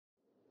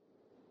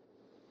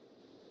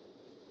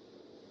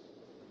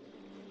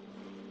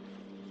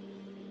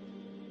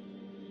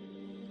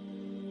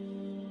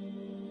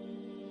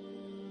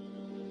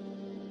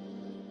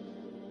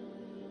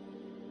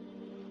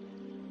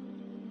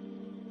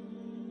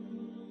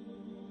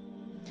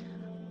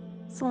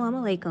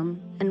Assalamu alaikum,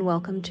 and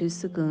welcome to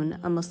Sugoon,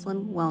 a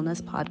Muslim wellness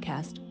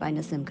podcast by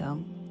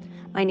Nasimco.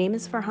 My name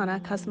is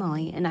Farhana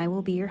Kasmali, and I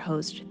will be your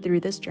host through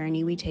this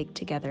journey we take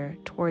together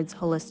towards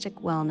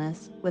holistic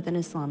wellness with an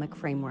Islamic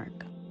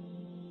framework.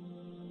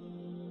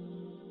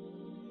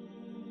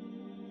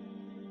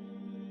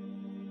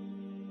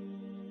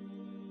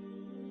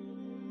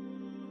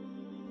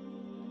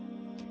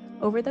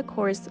 Over the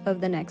course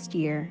of the next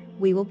year,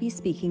 we will be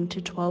speaking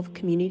to 12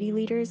 community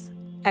leaders,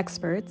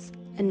 experts,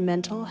 and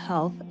mental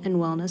health and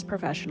wellness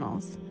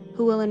professionals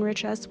who will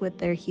enrich us with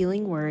their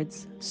healing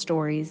words,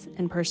 stories,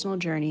 and personal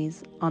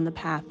journeys on the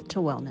path to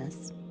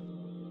wellness.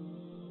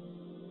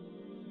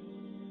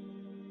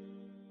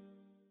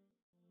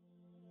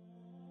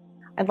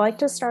 I'd like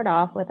to start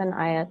off with an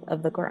ayat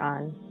of the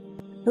Quran.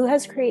 Who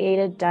has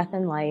created death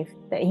and life,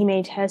 that he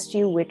may test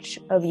you which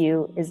of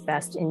you is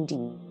best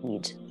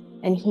indeed?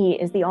 And he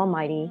is the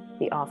Almighty,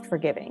 the oft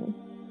forgiving.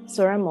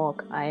 Surah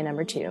Mulk, ayah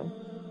number 2.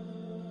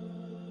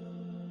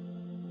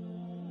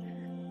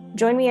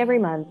 Join me every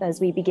month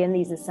as we begin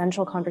these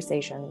essential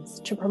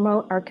conversations to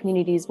promote our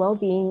community's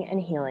well-being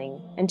and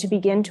healing, and to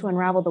begin to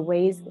unravel the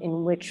ways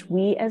in which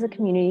we as a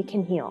community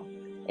can heal,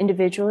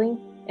 individually,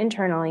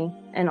 internally,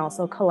 and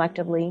also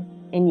collectively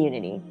in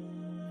unity.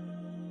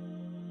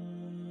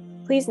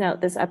 Please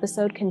note this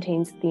episode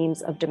contains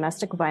themes of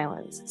domestic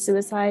violence,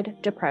 suicide,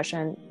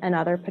 depression, and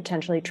other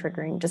potentially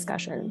triggering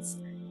discussions.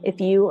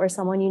 If you or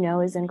someone you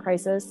know is in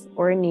crisis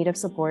or in need of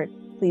support,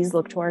 please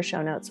look to our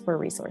show notes for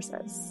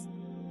resources.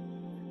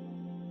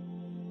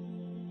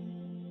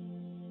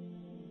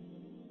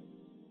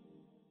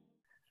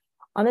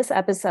 On this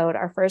episode,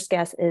 our first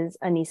guest is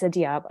Anisa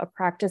Diab, a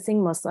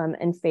practicing Muslim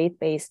and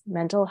faith-based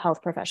mental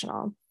health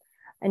professional.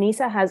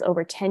 Anisa has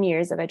over 10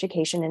 years of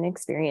education and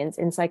experience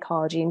in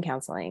psychology and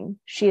counseling.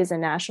 She is a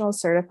national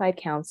certified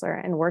counselor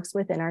and works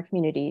within our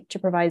community to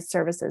provide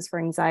services for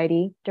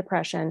anxiety,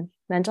 depression,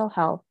 mental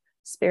health,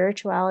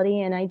 spirituality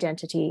and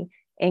identity,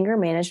 anger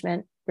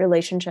management,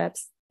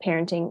 relationships,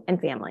 parenting, and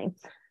family.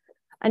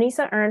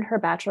 Anisa earned her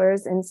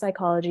bachelor's in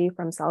psychology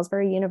from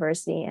Salisbury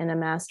University and a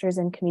master's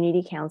in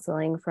community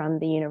counseling from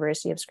the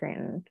University of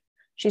Scranton.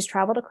 She's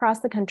traveled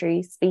across the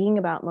country speaking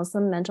about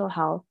Muslim mental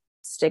health,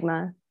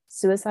 stigma,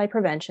 suicide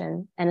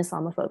prevention, and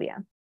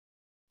Islamophobia.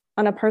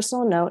 On a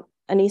personal note,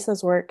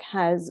 Anisa's work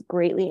has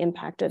greatly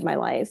impacted my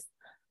life.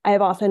 I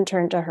have often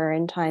turned to her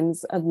in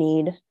times of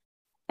need,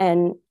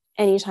 and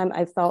anytime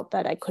I felt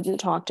that I couldn't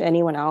talk to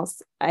anyone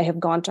else, I have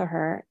gone to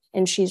her,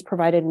 and she's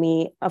provided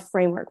me a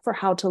framework for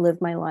how to live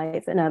my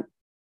life in a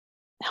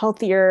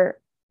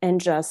healthier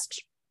and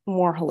just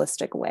more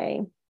holistic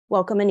way.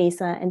 Welcome,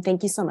 Anisa, and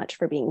thank you so much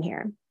for being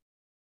here.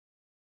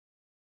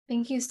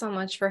 Thank you so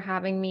much for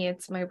having me.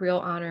 It's my real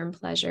honor and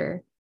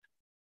pleasure.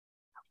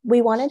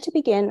 We wanted to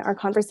begin our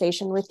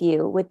conversation with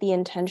you with the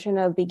intention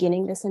of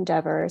beginning this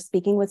endeavor,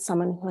 speaking with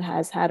someone who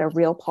has had a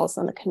real pulse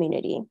on the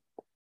community.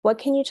 What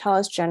can you tell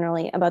us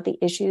generally about the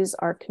issues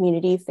our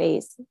community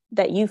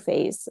that you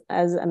face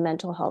as a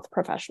mental health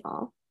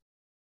professional?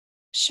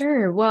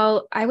 Sure.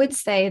 Well, I would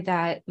say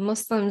that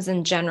Muslims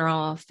in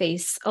general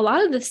face a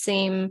lot of the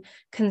same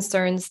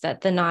concerns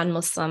that the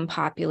non-Muslim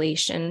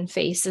population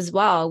face as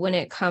well when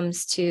it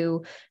comes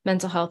to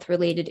mental health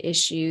related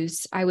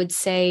issues. I would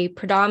say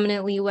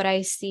predominantly what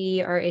I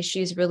see are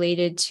issues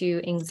related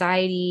to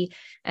anxiety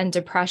and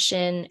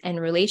depression and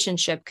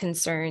relationship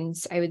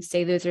concerns. I would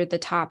say those are the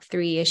top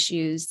three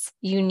issues.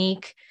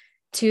 Unique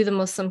to the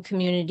Muslim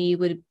community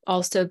would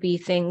also be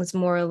things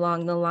more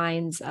along the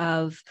lines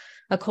of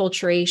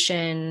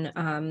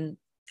acculturation,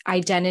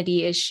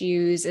 identity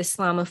issues,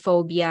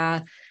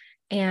 Islamophobia,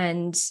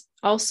 and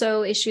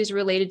also issues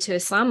related to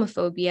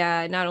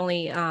Islamophobia, not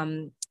only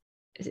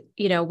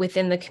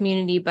within the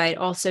community, but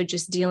also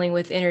just dealing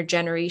with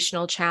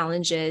intergenerational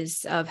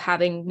challenges of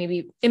having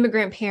maybe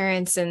immigrant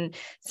parents and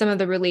some of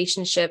the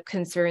relationship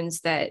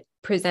concerns that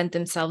present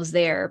themselves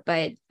there.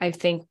 But I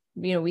think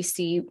we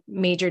see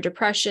major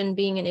depression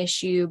being an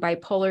issue,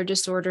 bipolar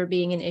disorder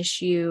being an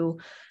issue.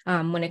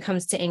 When it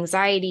comes to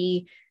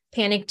anxiety,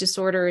 panic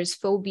disorders,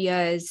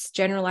 phobias,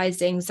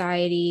 generalized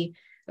anxiety,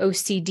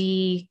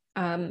 OCD,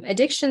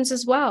 addictions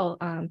as well,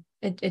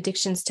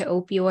 addictions to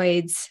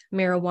opioids,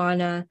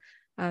 marijuana.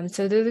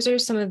 So those are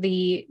some of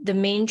the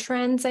main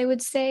trends, I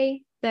would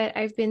say, that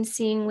I've been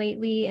seeing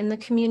lately in the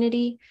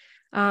community.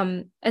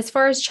 As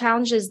far as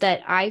challenges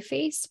that I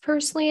face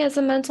personally as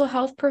a mental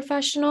health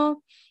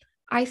professional,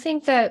 I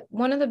think that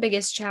one of the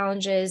biggest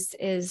challenges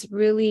is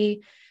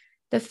really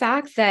the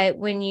fact that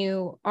when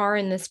you are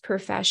in this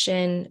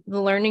profession, the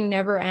learning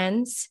never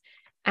ends,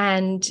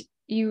 and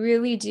you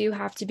really do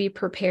have to be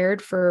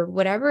prepared for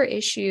whatever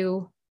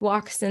issue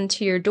walks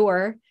into your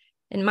door.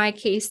 In my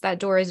case, that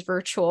door is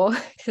virtual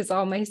because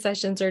all my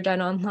sessions are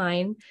done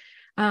online.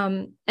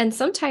 And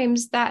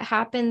sometimes that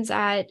happens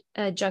at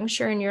a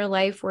juncture in your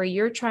life where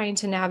you're trying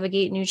to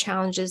navigate new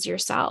challenges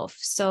yourself.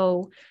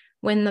 So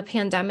when the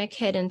pandemic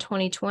hit in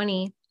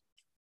 2020,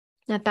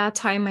 at that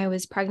time I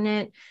was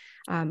pregnant.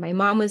 My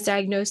mom was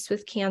diagnosed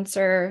with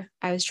cancer.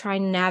 I was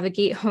trying to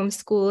navigate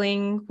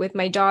homeschooling with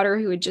my daughter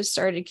who had just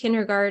started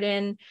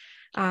kindergarten.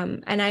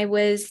 And I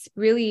was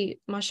really,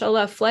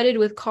 mashallah, flooded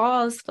with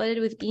calls, flooded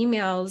with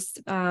emails,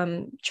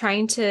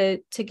 trying to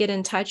get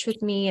in touch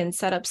with me and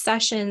set up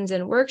sessions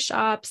and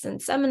workshops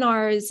and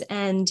seminars.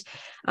 And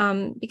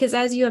because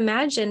as you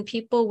imagine,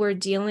 people were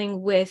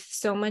dealing with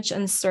so much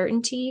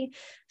uncertainty,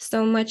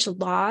 so much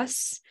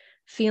loss,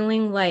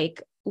 feeling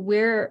like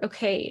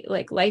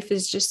like life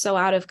is just so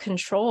out of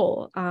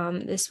control.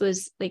 This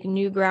was like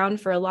new ground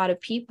for a lot of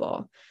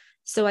people.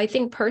 So I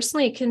think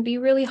personally, it can be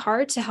really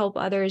hard to help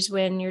others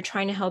when you're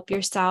trying to help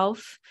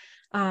yourself.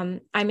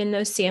 I'm in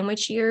those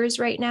sandwich years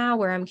right now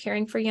where I'm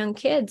caring for young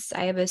kids.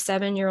 I have a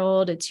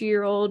 7-year-old, a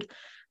 2-year-old,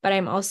 but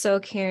I'm also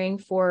caring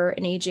for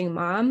an aging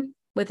mom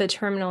with a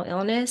terminal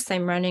illness.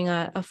 I'm running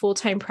a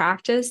full-time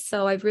practice.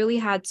 So I've really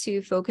had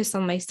to focus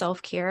on my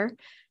self-care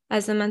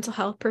as a mental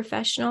health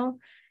professional.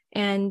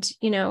 And,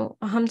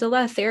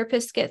 alhamdulillah,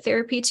 therapists get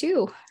therapy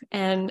too.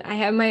 And I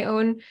have my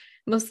own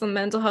Muslim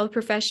mental health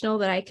professional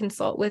that I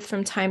consult with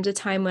from time to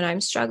time when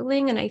I'm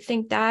struggling. And I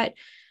think that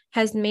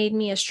has made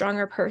me a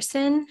stronger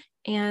person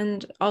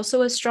and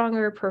also a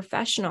stronger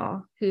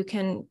professional who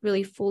can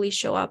really fully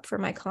show up for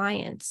my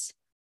clients.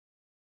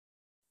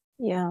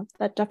 Yeah,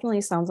 that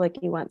definitely sounds like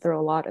you went through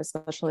a lot,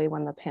 especially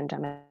when the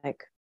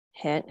pandemic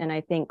hit. And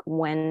I think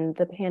when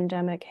the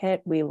pandemic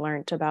hit, we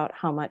learned about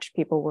how much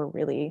people were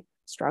really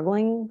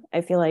struggling.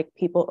 I feel like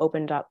people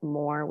opened up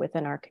more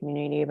within our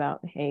community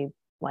about, hey,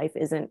 life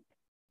isn't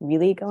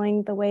really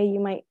going the way you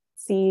might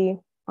see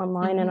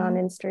online and on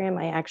Instagram.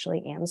 I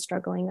actually am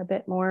struggling a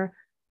bit more.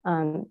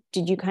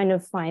 Did you kind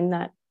of find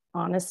that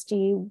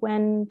honesty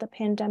when the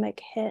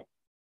pandemic hit?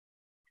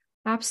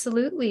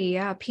 Absolutely.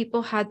 Yeah.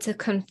 People had to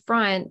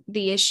confront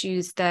the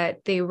issues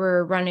that they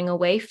were running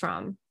away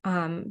from.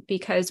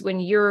 Because when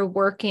you're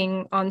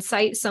working on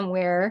site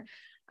somewhere,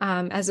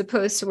 as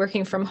opposed to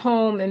working from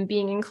home and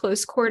being in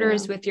close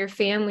quarters with your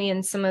family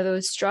and some of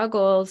those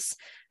struggles,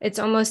 it's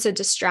almost a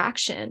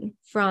distraction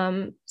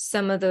from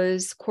some of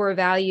those core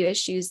value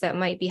issues that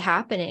might be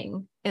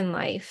happening in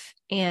life.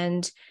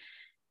 And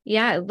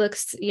yeah, it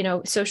looks,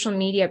 social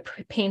media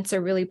paints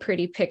a really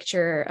pretty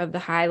picture of the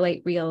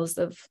highlight reels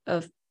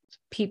of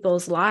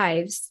people's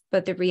lives.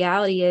 But the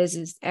reality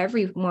is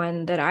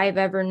everyone that I've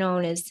ever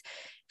known is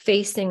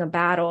facing a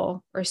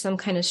battle or some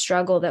kind of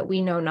struggle that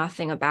we know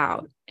nothing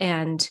about.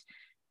 And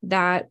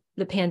that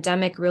the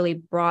pandemic really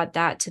brought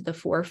that to the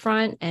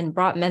forefront and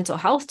brought mental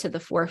health to the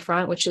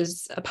forefront, which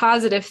is a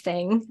positive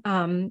thing,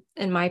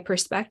 in my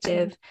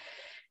perspective.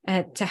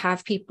 To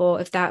have people,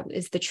 if that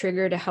is the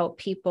trigger to help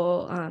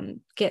people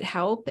get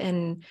help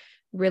and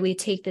really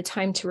take the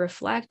time to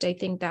reflect, I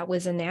think that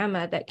was a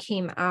NAMA that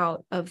came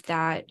out of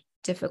that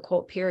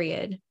difficult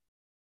period.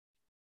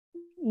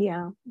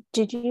 Yeah.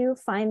 Did you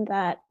find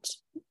that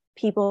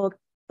people,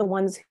 the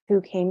ones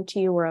who came to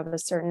you, were of a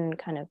certain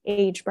kind of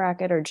age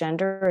bracket or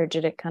gender, or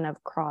did it kind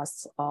of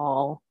cross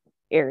all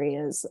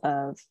areas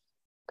of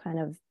kind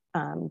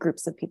of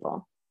groups of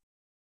people?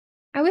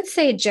 I would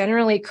say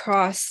generally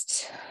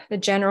crossed the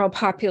general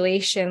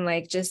population,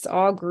 like just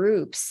all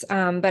groups.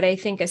 But I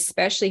think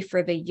especially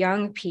for the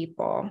young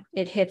people,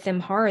 it hit them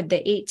hard.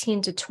 The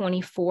 18 to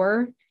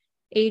 24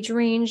 age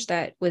range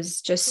that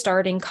was just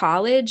starting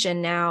college.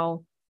 And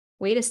now,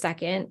 wait a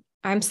second,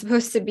 I'm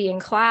supposed to be in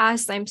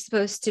class. I'm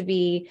supposed to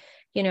be,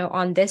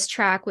 on this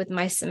track with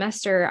my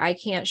semester. I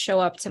can't show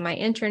up to my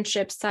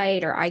internship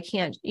site, or I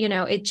can't,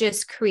 it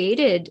just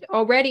created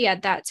already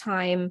at that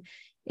time.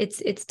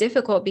 It's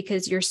difficult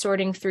because you're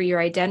sorting through your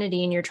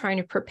identity and you're trying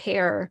to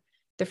prepare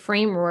the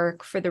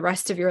framework for the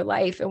rest of your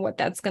life and what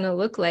that's going to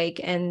look like.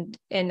 And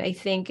I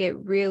think it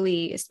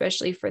really,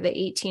 especially for the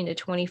 18 to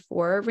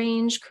 24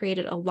 range,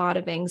 created a lot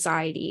of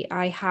anxiety.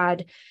 I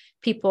had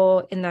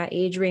people in that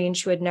age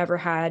range who had never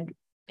had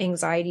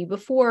anxiety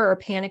before or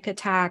panic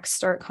attacks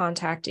start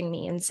contacting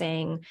me and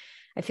saying,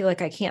 I feel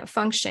like I can't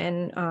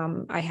function.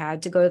 I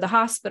had to go to the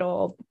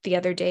hospital the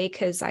other day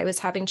because I was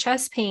having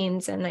chest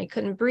pains and I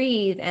couldn't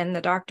breathe. And the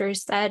doctor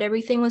said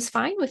everything was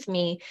fine with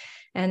me.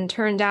 And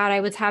turned out I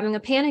was having a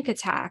panic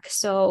attack.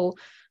 So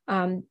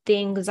the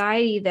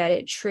anxiety that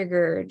it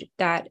triggered,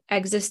 that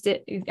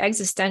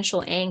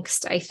existential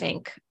angst, I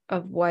think,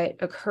 of what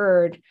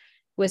occurred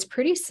was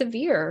pretty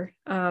severe.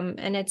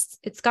 And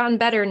it's gotten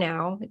better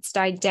now. It's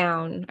died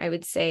down, I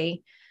would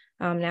say.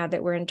 Now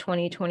that we're in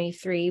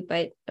 2023,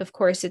 but of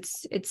course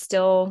it's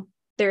still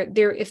there.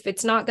 If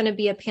it's not going to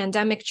be a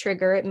pandemic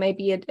trigger, it may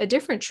be a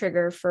different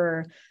trigger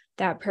for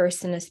that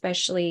person,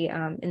 especially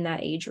in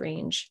that age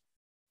range.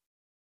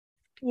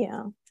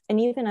 Yeah. And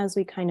even as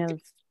we kind of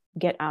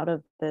get out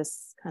of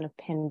this kind of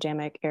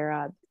pandemic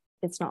era,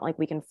 it's not like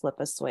we can flip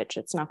a switch.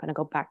 It's not going to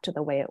go back to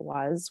the way it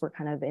was. We're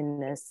kind of in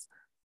this,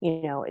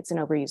 it's an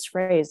overused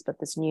phrase, but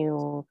this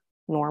new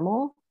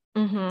normal.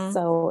 Mm-hmm.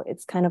 So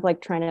it's kind of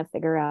like trying to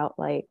figure out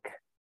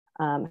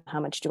how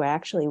much do I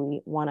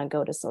actually want to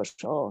go to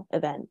social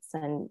events,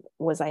 and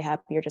was I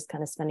happier just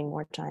kind of spending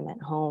more time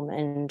at home,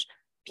 and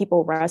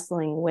people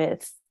wrestling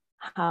with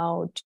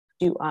how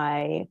do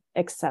I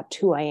accept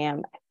who I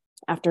am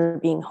after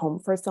being home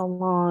for so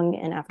long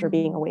and after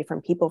being away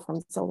from people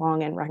from so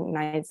long, and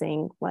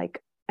recognizing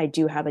like I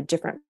do have a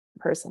different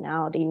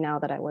personality now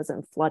that I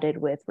wasn't flooded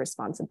with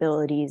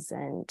responsibilities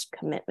and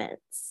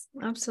commitments.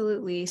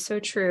 Absolutely. So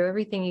true.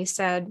 Everything you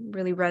said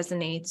really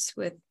resonates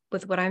with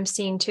what I'm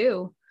seeing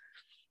too.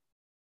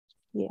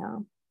 Yeah.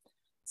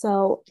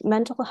 So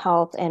mental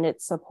health and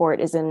its support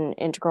is an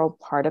integral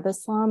part of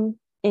Islam.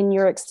 In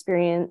your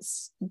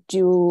experience,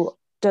 do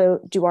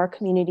our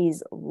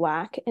communities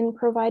lack in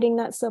providing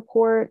that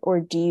support,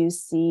 or do you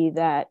see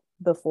that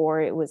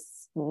before it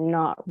was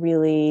not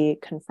really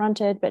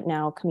confronted, but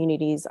now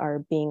communities are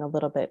being a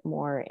little bit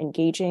more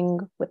engaging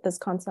with this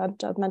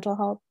concept of mental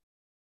health?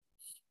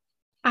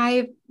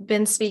 I've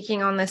been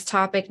speaking on this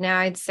topic now,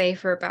 I'd say,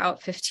 for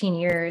about 15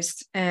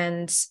 years,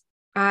 and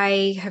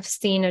I have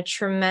seen a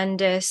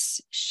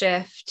tremendous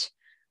shift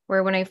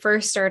where when I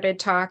first started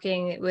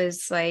talking, it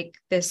was like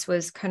this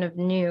was kind of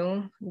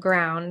new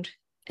ground.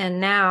 And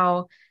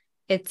now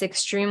it's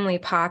extremely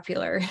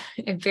popular,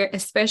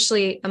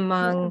 especially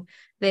among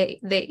the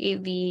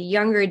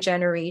younger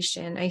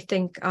generation. I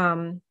think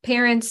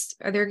parents,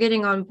 they're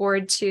getting on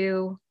board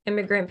too.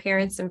 Immigrant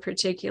parents in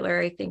particular,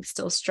 I think,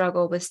 still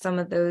struggle with some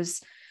of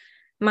those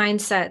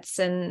mindsets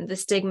and the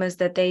stigmas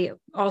that they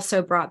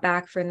also brought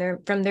back from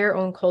their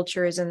own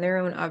cultures and their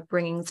own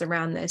upbringings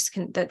around this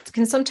that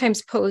can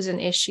sometimes pose an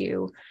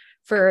issue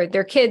for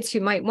their kids who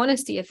might want to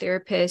see a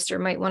therapist or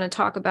might want to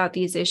talk about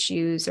these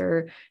issues,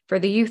 or for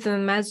the youth in the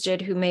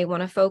masjid who may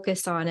want to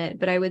focus on it.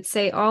 But I would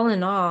say, all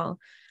in all,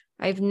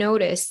 I've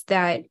noticed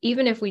that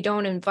even if we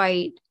don't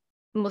invite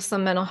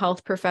Muslim mental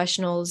health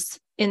professionals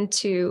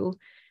into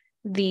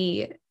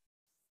the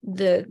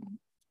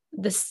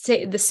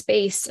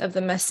space of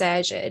the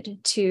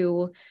masajid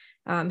to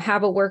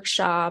have a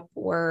workshop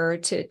or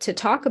to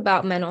talk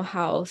about mental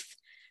health,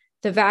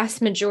 the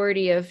vast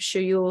majority of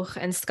shuyukh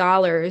and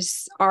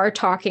scholars are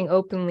talking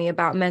openly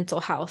about mental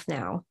health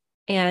now.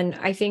 And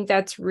I think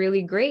that's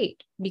really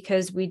great,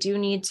 because we do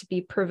need to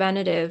be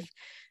preventative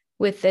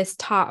with this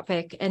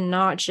topic and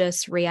not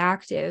just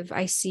reactive.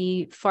 I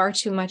see far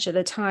too much of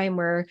the time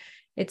where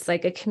it's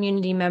like a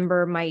community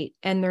member might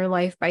end their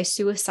life by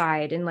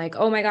suicide, and like,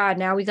 oh my God,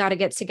 now we got to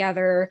get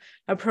together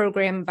a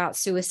program about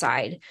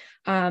suicide.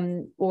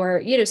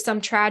 Or,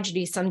 some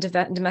tragedy, some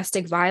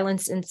domestic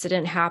violence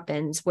incident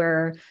happens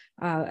where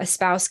a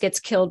spouse gets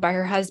killed by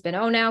her husband.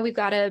 Oh, now we've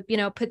got to,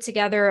 put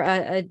together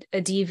a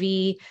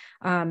DV,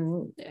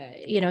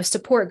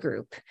 support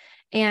group.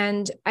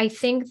 And I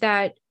think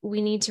that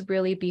we need to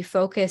really be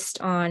focused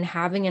on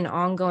having an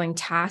ongoing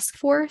task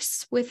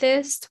force with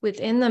this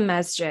within the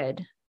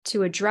masjid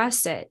to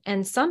address it.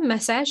 And some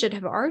masajid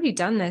have already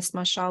done this,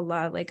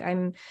 mashallah. Like,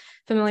 I'm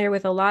familiar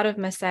with a lot of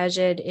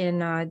masajid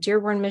in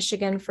Dearborn,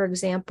 Michigan, for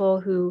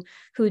example, who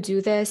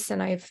do this.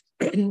 And I've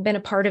been a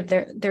part of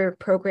their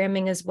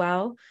programming as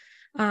well.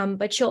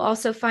 But you'll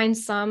also find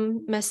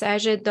some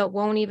masajid that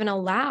won't even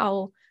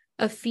allow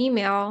a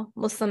female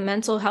Muslim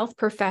mental health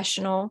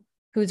professional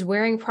who's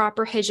wearing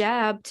proper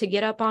hijab to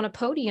get up on a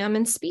podium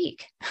and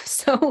speak.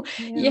 So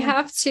you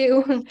have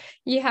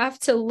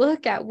to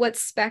look at what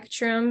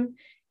spectrum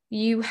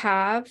you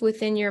have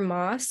within your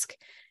mosque,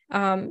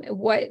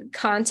 what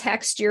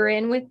context you're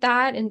in with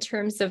that in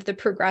terms of the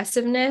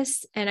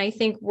progressiveness, and I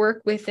think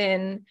work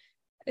within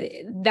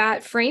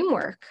that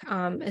framework,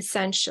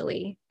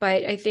 essentially.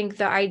 But I think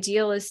the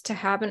ideal is to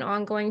have an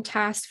ongoing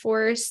task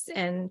force,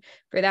 and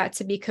for that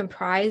to be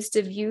comprised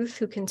of youth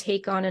who can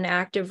take on an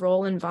active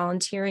role in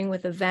volunteering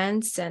with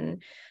events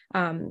and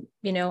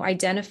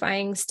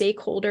identifying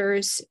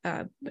stakeholders,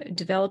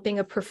 developing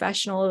a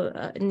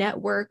professional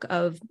network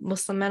of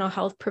Muslim mental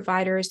health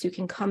providers who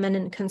can come in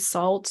and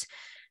consult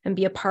and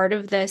be a part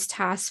of this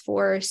task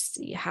force,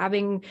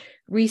 having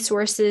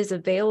resources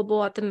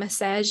available at the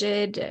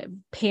masajid,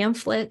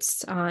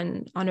 pamphlets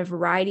on a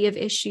variety of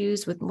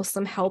issues with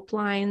Muslim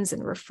helplines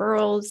and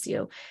referrals.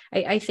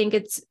 I think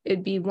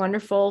it'd be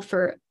wonderful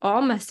for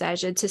all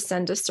masajid to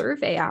send a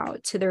survey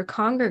out to their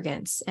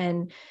congregants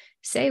and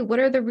say, what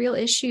are the real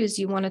issues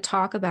you want to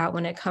talk about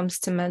when it comes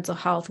to mental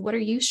health? What are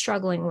you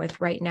struggling with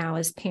right now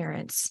as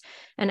parents?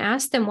 And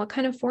ask them what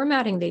kind of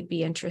formatting they'd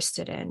be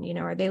interested in.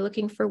 Are they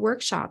looking for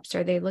workshops?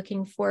 Are they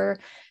looking for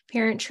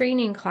parent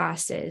training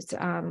classes?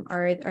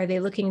 Are they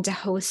looking to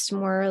host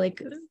more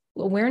like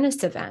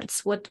awareness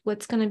events?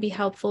 What's going to be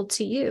helpful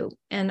to you?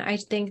 And I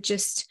think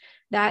just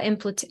that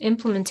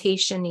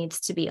implementation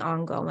needs to be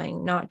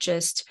ongoing, not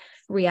just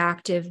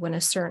reactive when a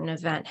certain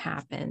event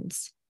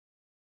happens.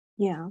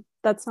 Yeah,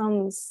 that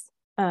sounds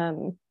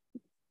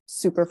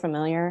super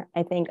familiar.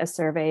 I think a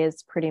survey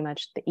is pretty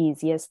much the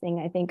easiest thing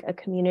I think a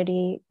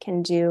community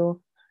can do.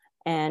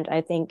 And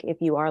I think if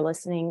you are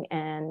listening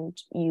and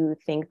you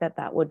think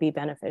that would be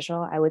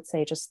beneficial, I would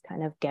say just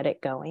kind of get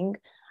it going.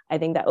 I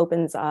think that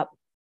opens up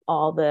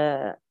all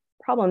the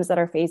problems that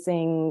are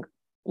facing,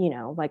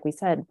 like we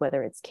said,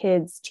 whether it's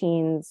kids,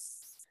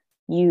 teens,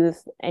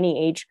 youth,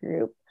 any age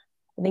group.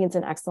 I think it's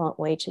an excellent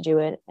way to do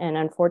it. And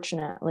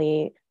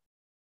unfortunately,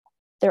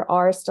 there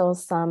are still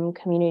some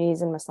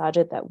communities in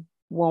masajid that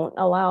won't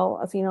allow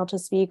a female to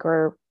speak,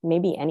 or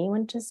maybe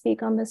anyone to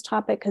speak on this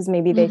topic, because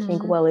maybe they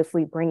think, well, if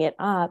we bring it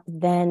up,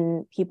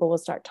 then people will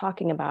start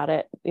talking about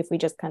it. If we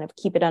just kind of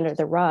keep it under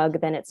the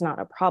rug, then it's not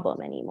a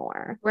problem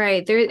anymore.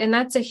 Right. There, and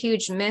that's a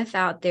huge myth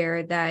out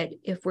there, that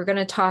if we're going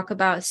to talk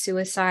about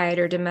suicide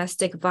or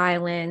domestic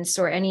violence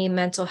or any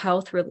mental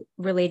health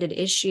related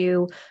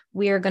issue,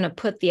 we are going to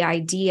put the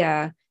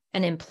idea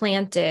and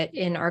implant it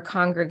in our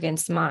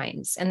congregants'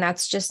 minds. And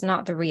that's just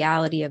not the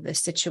reality of the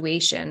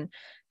situation.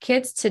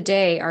 Kids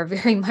today are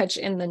very much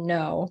in the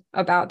know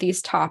about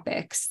these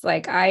topics.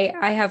 Like I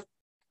have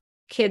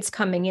kids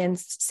coming in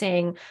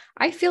saying,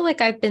 I feel like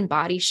I've been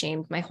body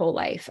shamed my whole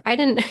life. I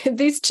didn't,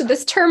 this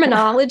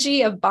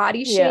terminology of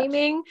body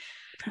shaming,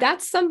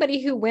 that's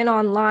somebody who went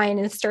online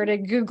and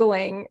started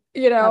Googling,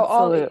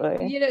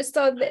 Absolutely.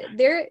 So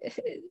their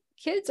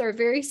kids are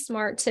very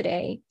smart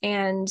today,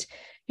 and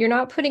you're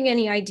not putting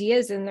any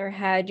ideas in their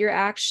head. You're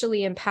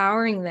actually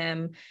empowering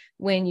them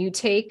when you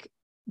take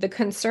the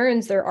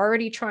concerns they're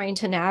already trying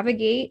to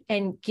navigate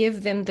and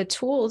give them the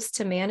tools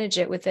to manage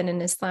it within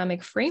an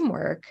Islamic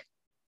framework.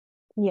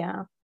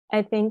 Yeah,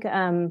 I think,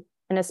 and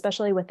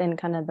especially within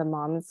kind of the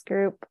moms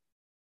group,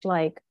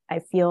 like I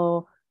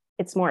feel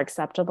it's more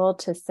acceptable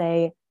to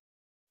say,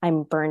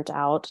 I'm burnt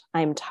out,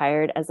 I'm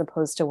tired, as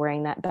opposed to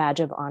wearing that badge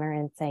of honor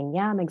and saying,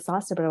 yeah, I'm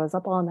exhausted, but I was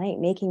up all night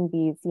making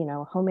these,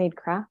 homemade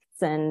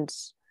crafts, and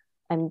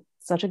I'm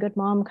such a good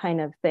mom kind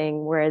of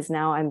thing. Whereas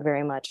now I'm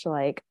very much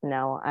like,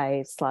 no,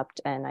 I slept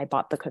and I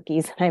bought the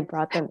cookies and I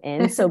brought them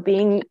in. So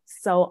being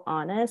so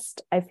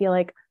honest, I feel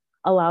like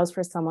allows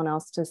for someone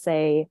else to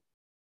say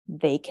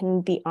they can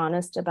be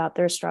honest about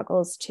their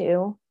struggles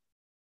too.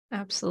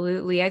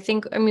 Absolutely. I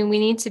mean, we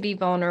need to be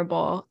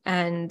vulnerable,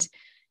 and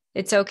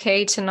it's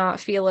okay to not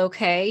feel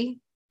okay.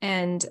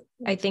 And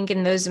I think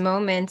in those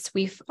moments,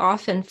 we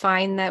often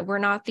find that we're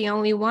not the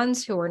only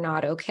ones who are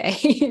not okay.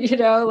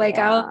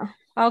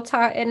 I'll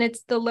talk, and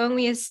it's the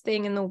loneliest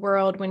thing in the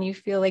world when you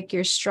feel like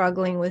you're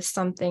struggling with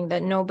something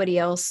that nobody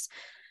else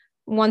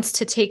wants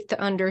to take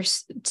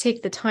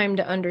the time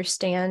to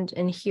understand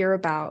and hear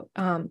about.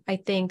 I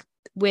think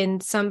when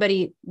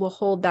somebody will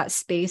hold that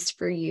space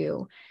for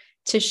you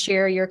to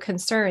share your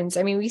concerns.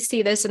 I mean, we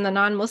see this in the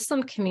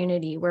non-Muslim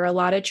community, where a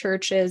lot of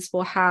churches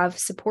will have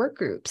support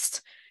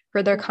groups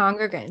for their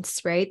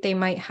congregants, right? They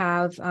might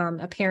have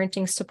a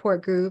parenting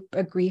support group,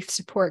 a grief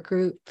support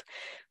group.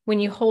 When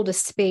you hold a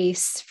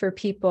space for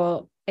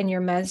people in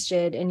your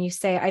masjid and you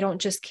say, I don't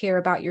just care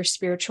about your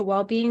spiritual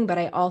well-being, but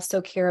I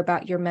also care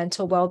about your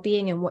mental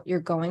well-being and what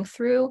you're going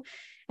through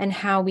and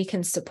how we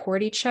can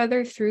support each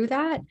other through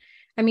that.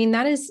 I mean,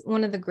 that is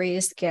one of the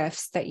greatest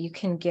gifts that you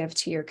can give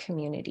to your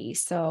community.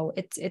 So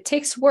it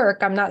takes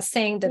work. I'm not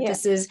saying that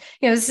this is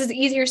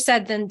easier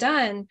said than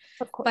done,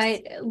 of course.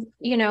 But,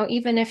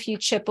 even if you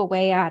chip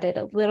away at it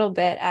a little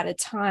bit at a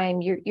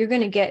time, you're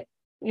going to get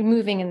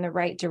moving in the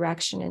right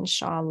direction,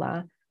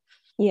 inshallah.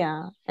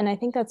 Yeah. And I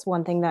think that's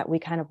one thing that we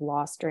kind of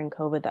lost during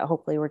COVID, that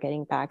hopefully we're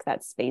getting back,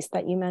 that space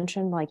that you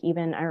mentioned. Like,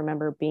 even I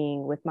remember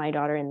being with my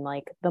daughter in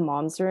like the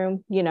mom's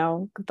room,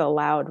 the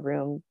loud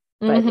room.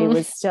 But it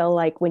was still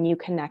like when you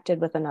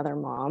connected with another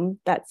mom,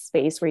 that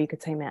space where you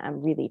could say, man,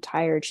 I'm really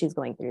tired, she's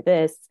going through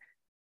this.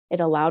 It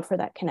allowed for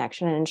that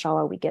connection. And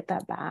inshallah, we get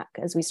that back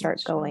as we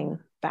start going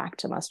back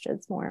to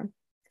masjids more.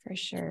 For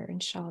sure,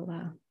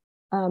 inshallah.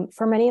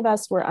 For many of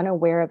us, we're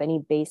unaware of any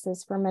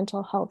basis for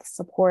mental health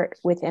support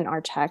within our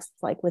texts,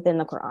 like within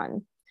the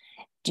Quran.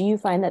 Do you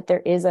find that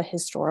there is a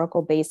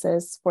historical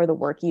basis for the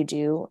work you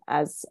do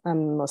as a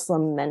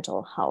Muslim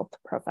mental health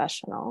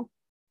professional?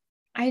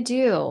 I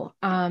do.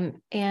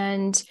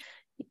 And,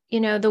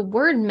 the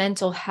word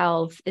mental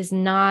health is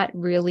not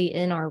really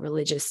in our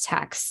religious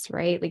texts,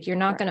 right? Like, you're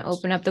not going to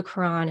open up the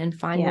Quran and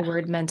find the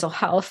word mental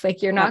health.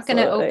 Like, you're not going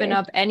to open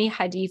up any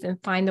hadith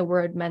and find the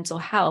word mental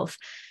health.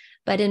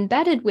 But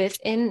embedded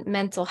within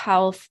mental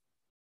health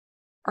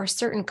are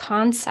certain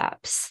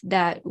concepts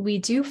that we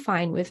do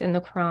find within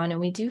the Quran,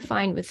 and we do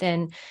find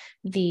within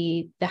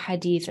the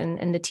hadith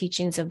and the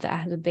teachings of the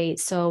Ahlul Bayt.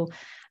 So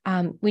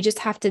we just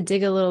have to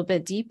dig a little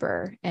bit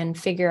deeper and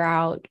figure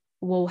out,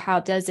 well, how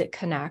does it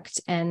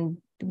connect? And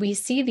we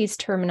see these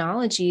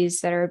terminologies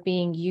that are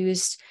being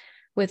used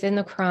within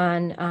the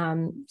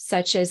Quran,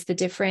 such as the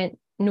different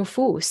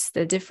nufus,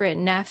 the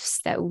different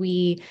nafs that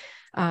we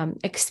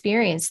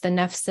experience, the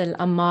nafs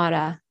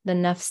al-amara, the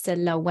nafs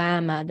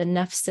al-lawama, the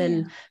nafs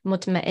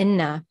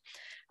al-mutma'inna.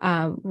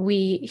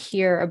 We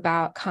hear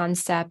about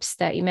concepts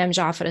that Imam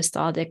Ja'far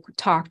as-Sadiq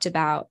talked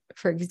about,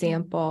 for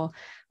example,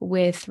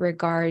 with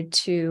regard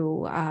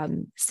to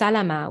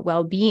salama,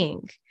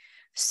 well-being.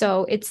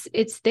 So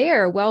it's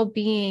there,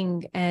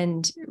 well-being,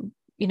 and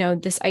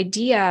this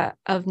idea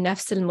of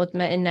nafs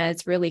al-mutma'inna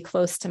is really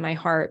close to my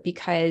heart,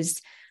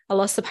 because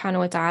Allah subhanahu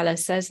wa ta'ala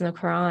says in the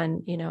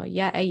Quran,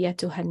 Ya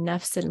ayyatuha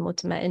nafs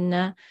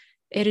al-mutma'inna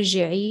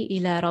irji'i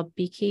ila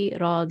rabbiki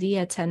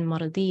radiyatan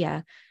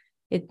mardiya.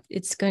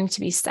 It's going to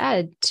be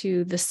said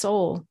to the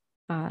soul,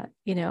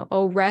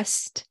 O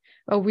rest,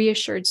 O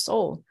reassured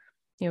soul,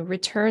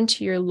 return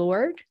to your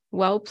Lord,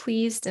 well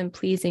pleased and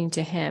pleasing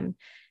to him.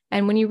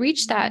 And when you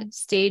reach that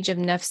stage of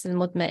nafs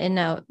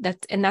al-mutma'inna,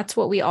 that's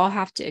what we all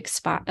have to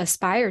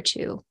aspire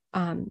to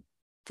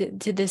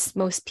this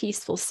most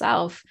peaceful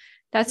self.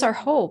 That's our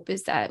hope,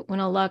 is that when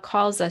Allah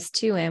calls us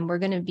to him, we're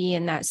going to be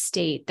in that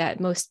state, that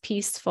most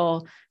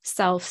peaceful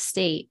self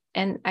state.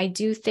 And I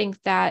do think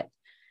that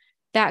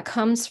that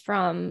comes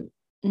from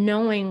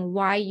knowing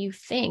why you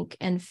think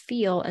and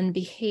feel and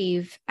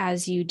behave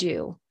as you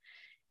do.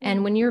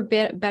 And when you're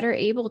better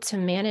able to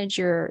manage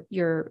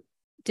your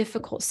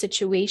difficult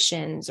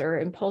situations or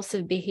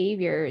impulsive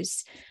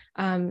behaviors,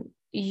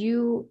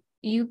 you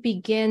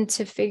begin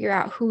to figure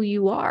out who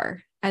you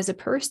are as a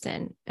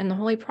person. And the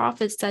Holy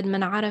Prophet said,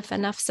 "Man arafa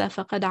nafsa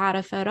faqad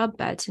arafa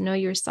rabba." To know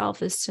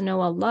yourself is to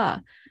know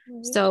Allah.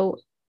 So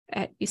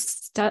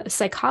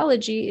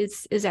psychology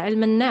is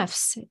ilm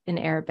al-nafs in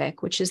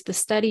Arabic, which is the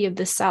study of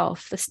the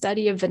self, the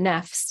study of the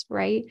nafs,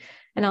 right?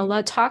 And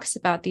Allah talks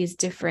about these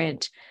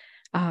different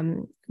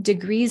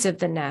degrees of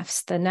the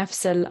nafs. The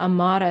nafs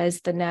al-amara is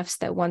the nafs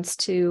that wants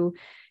to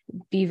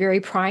be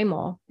very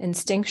primal,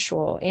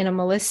 instinctual,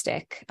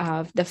 animalistic,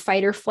 the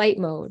fight or flight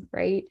mode,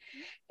 right?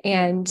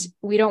 And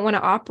we don't want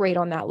to operate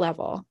on that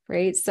level,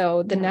 right?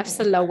 So the nafs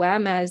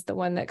al-lawama is the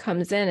one that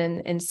comes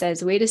in and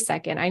says, wait a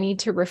second, I need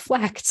to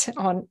reflect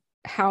on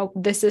how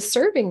this is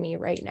serving me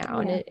right now.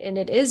 And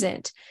it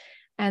isn't.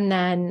 And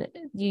then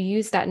you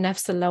use that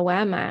nafs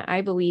al-lawama,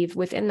 I believe,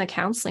 within the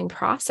counseling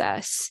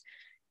process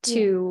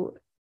to,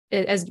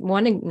 as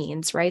one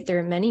means, right? There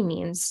are many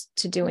means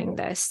to doing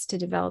this, to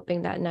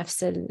developing that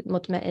nafs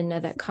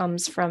al-mutma'inna that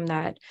comes from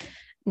that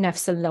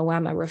nafs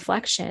al-lawama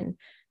reflection.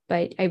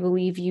 But I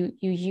believe you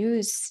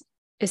use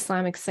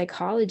Islamic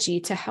psychology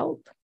to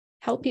help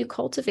you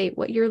cultivate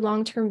what your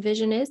long-term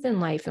vision is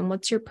in life and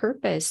what's your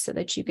purpose, so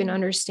that you can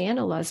understand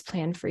Allah's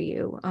plan for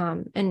you.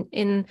 And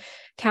in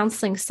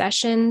counseling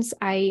sessions,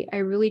 I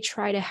really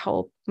try to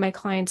help my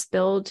clients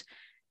build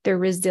their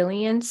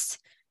resilience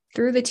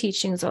through the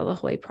teachings of the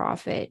Holy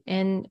Prophet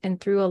and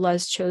through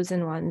Allah's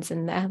chosen ones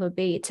and the Ahlul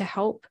Bayt to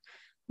help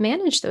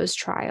manage those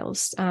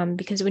trials.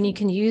 Because when you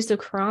can use the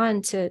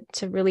Quran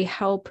to really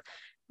help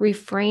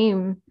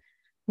reframe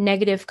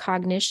negative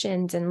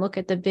cognitions and look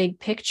at the big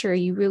picture,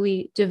 you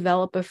really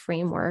develop a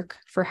framework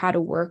for how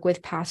to work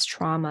with past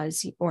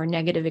traumas or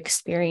negative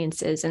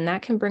experiences. And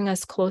that can bring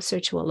us closer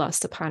to Allah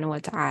subhanahu wa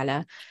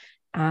ta'ala.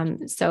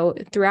 So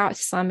throughout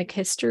Islamic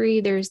history,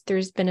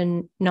 there's been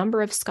a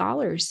number of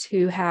scholars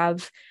who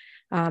have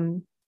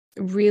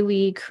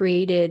really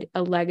created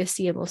a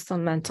legacy of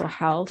Muslim mental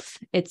health.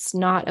 It's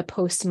not a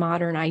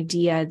postmodern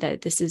idea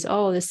that this is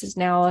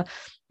now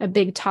a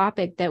big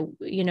topic that,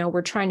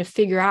 we're trying to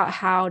figure out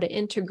how to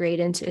integrate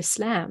into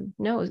Islam.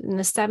 No, in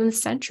the 7th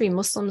century,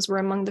 Muslims were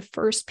among the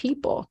first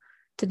people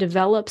to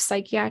develop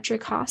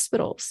psychiatric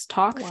hospitals,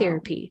 talk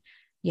therapy,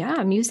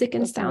 music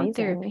and sound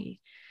therapy.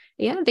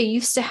 Yeah, they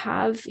used to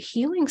have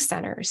healing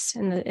centers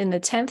in the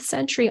 10th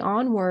century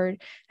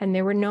onward, and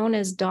they were known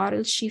as Dar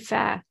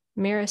al-Shifa,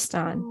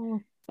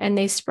 Maristan, and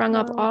they sprung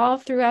up all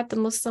throughout the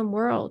Muslim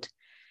world.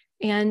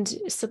 And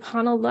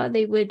subhanAllah,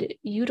 they would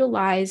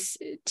utilize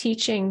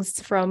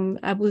teachings from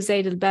Abu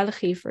Zayd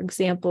al-Balkhi, for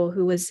example,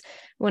 who was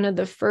one of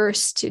the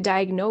first to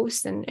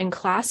diagnose and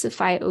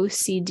classify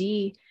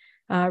OCD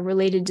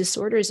related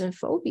disorders and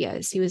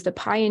phobias. He was the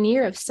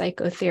pioneer of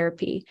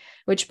psychotherapy,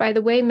 which, by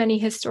the way, many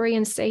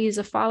historians say he's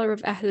a follower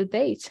of Ahlul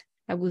Bayt,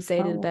 Abu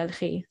Zayd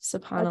al-Balkhi,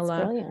 subhanAllah.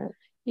 That's brilliant.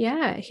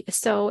 Yeah.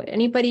 So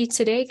anybody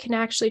today can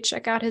actually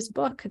check out his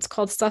book. It's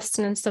called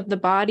Sustenance of the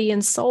Body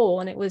and Soul.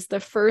 And it was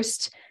the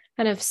first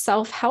kind of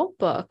self-help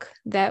book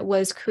that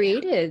was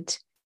created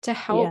to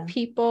help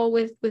people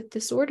with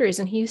disorders.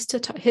 And he used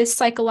to, his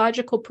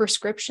psychological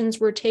prescriptions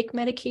were take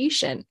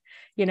medication,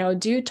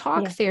 do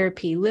talk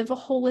therapy, live a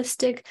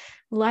holistic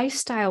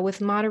lifestyle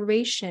with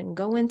moderation,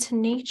 go into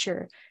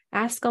nature,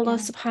 ask Allah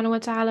subhanahu wa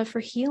ta'ala for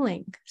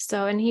healing.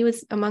 So, and he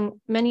was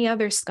among many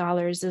other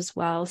scholars as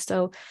well.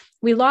 So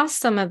we lost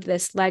some of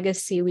this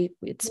legacy.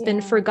 It's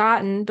been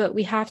forgotten, but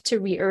we have to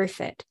re-earth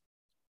it.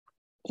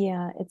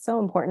 Yeah, it's so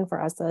important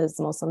for us as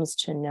Muslims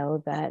to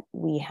know that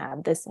we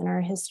have this in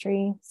our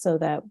history so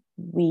that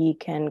we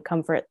can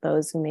comfort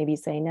those who maybe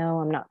say, no,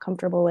 I'm not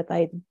comfortable with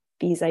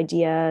these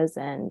ideas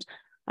and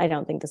I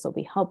don't think this will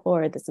be helpful,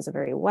 or this is a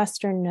very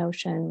Western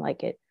notion.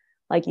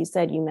 Like you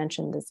said, you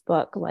mentioned this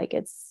book, like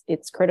it's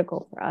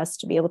critical for us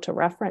to be able to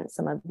reference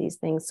some of these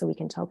things so we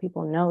can tell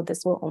people, no,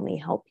 this will only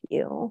help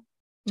you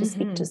to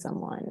speak to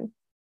someone.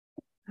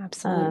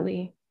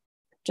 Absolutely.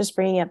 Just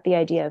bringing up the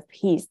idea of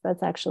peace.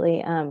 That's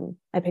actually,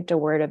 I picked a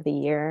word of the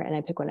year, and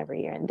I pick one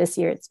every year. And this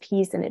year it's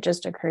peace. And it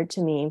just occurred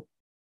to me,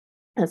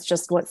 that's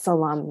just what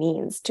salam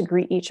means, to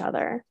greet each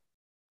other.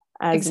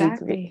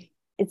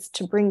 It's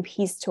to bring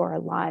peace to our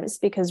lives,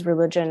 because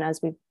religion, as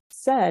we've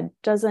said,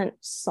 doesn't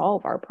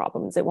solve our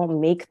problems. It won't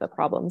make the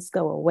problems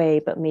go away,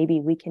 but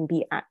maybe we can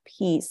be at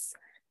peace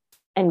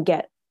and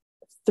get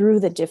through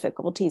the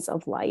difficulties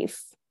of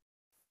life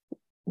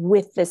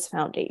with this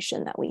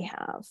foundation that we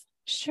have.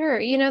 Sure.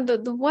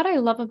 The what I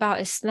love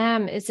about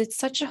Islam is it's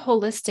such a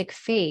holistic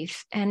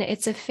faith, and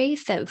it's a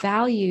faith that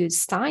values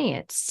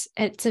science.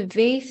 It's a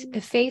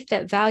faith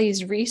that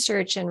values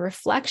research and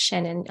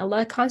reflection. And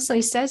Allah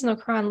constantly says in the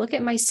Quran, look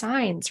at my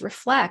signs,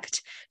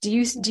 reflect. Do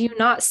you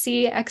not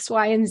see X,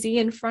 Y, and Z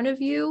in front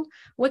of you?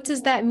 What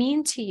does that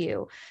mean to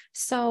you?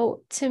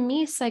 So to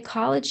me,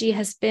 psychology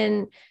has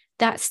been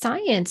that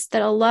science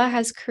that Allah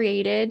has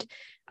created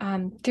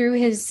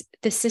through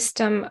the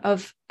system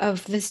of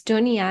this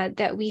dunya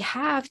that we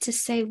have to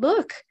say,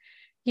 look,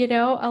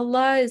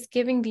 Allah is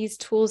giving these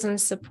tools and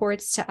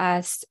supports to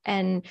us.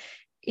 And,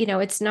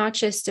 it's not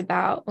just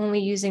about only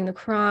using the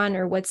Quran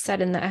or what's said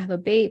in the Ahl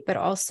Bayt, but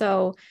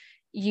also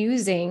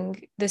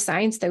using the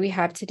science that we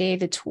have today,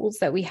 the tools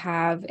that we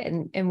have.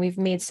 And we've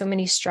made so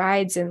many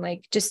strides in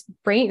like just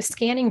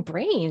scanning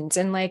brains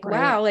and like, Right.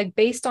 wow, like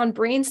based on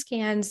brain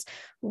scans,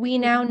 we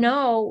now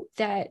know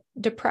that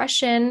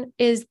depression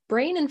is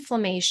brain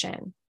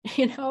inflammation.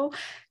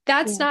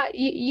 That's not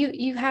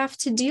you have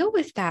to deal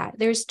with that.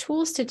 There's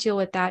tools to deal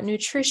with that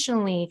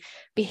nutritionally,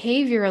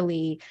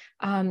 behaviorally,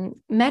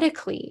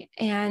 medically.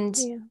 And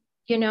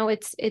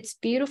it's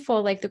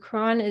beautiful. Like the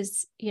Quran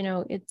is,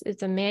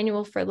 it's a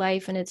manual for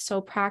life, and it's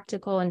so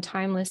practical and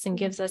timeless and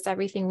gives us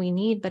everything we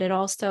need, but it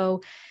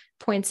also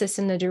points us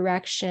in the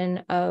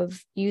direction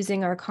of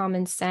using our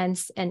common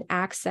sense and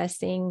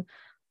accessing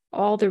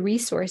all the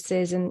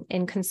resources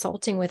and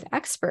consulting with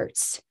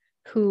experts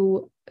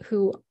who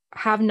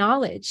have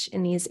knowledge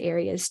in these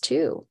areas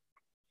too.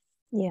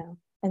 Yeah.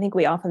 I think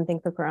we often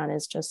think the Quran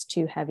is just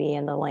too heavy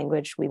in the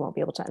language, we won't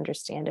be able to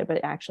understand it.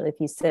 But actually, if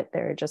you sit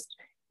there, just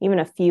even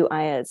a few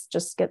ayahs,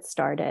 just get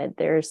started,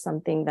 there's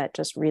something that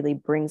just really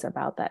brings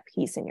about that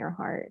peace in your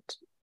heart.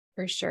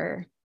 For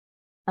sure.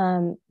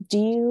 Do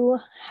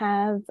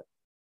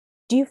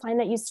you find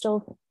that you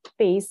still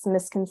face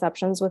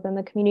misconceptions within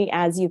the community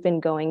as you've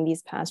been going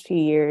these past few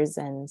years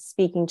and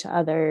speaking to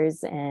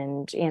others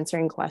and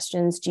answering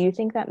questions? Do you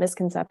think that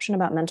misconception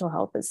about mental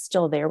health is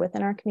still there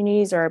within our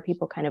communities, or are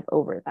people kind of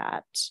over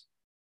that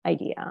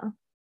idea?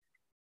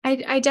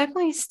 I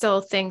definitely still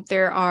think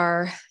there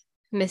are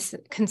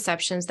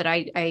misconceptions that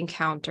I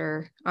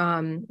encounter,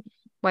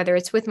 whether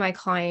it's with my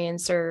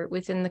clients or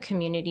within the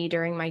community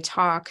during my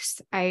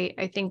talks.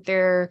 I think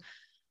there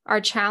are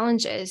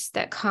challenges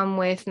that come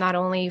with not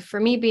only for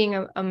me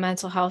being a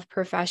mental health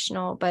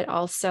professional, but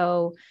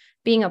also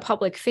being a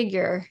public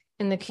figure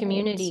in the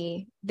community.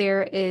 Right.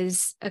 There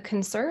is a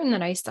concern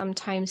that I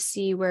sometimes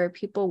see where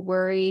people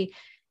worry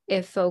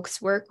if folks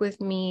work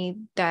with me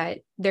that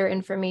their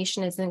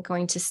information isn't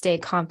going to stay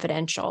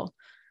confidential.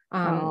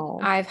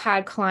 I've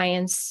had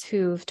clients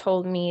who've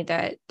told me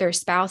that their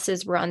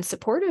spouses were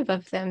unsupportive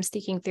of them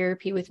seeking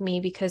therapy with me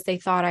because they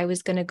thought I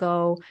was going to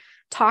go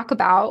talk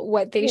about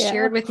what they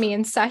shared with me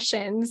in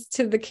sessions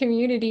to the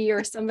community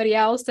or somebody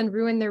else and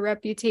ruin their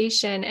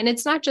reputation. And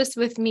it's not just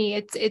with me.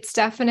 It's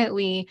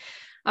definitely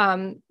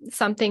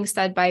something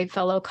said by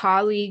fellow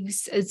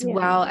colleagues, as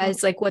well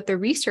as like what the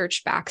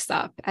research backs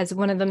up as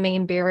one of the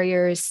main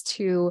barriers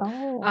to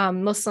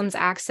Muslims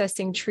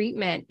accessing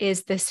treatment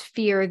is this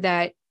fear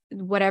that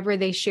whatever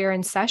they share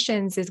in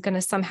sessions is going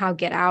to somehow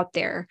get out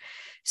there.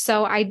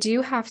 So I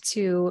do have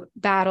to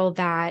battle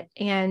that.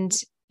 And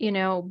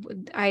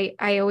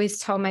I always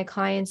tell my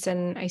clients,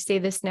 and I say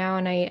this now,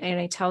 and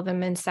I tell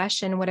them in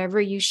session,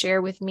 whatever you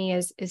share with me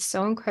is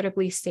so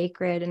incredibly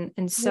sacred.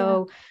 And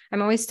so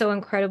I'm always so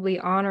incredibly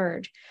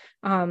honored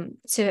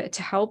to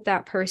help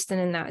that person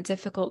in that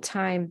difficult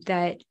time,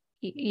 that,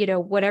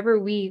 whatever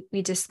we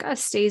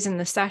discuss stays in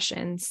the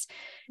sessions.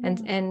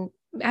 And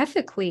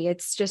ethically,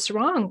 it's just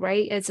wrong,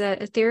 right? As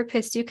a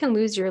therapist, you can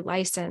lose your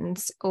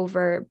license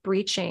over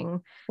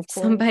breaching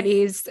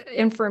somebody's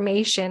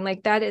information.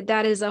 Like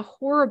that is a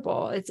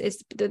horrible,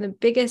 it's the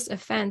biggest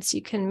offense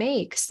you can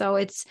make. So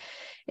it's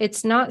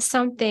not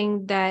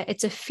something that,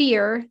 it's a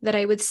fear that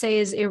I would say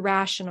is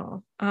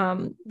irrational,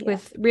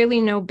 with really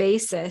no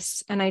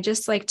basis. And I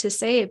just like to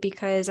say it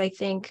because I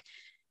think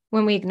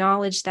when we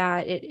acknowledge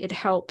that, it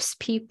helps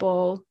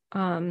people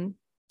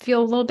feel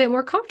a little bit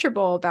more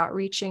comfortable about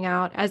reaching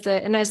out. As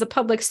a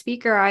public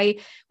speaker, I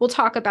will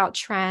talk about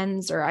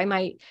trends, or I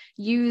might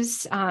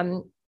use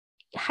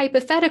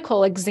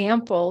hypothetical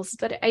examples,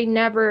 but I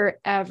never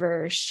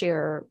ever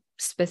share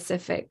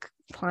specific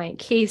client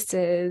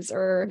cases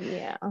or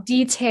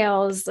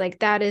details. Like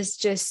that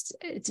is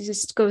it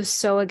just goes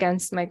so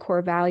against my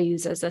core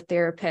values as a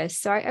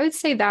therapist. So I would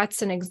say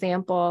that's an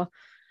example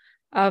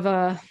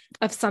of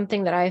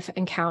something that I've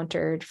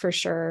encountered for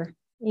sure.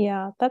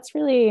 Yeah,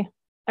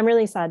 I'm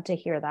really sad to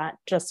hear that,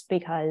 just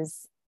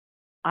because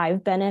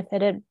I've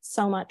benefited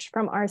so much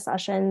from our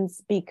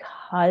sessions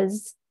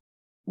because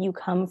you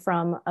come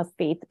from a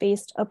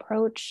faith-based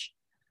approach.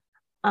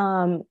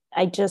 It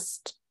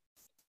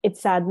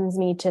saddens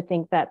me to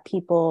think that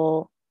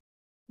people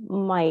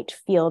might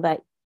feel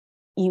that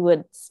you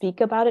would speak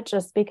about it,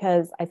 just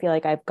because I feel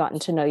like I've gotten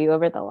to know you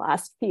over the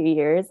last few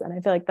years. And I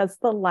feel like that's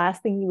the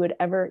last thing you would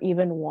ever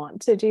even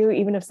want to do.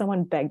 Even if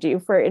someone begged you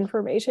for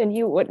information,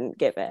 you wouldn't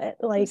give it.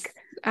 Like,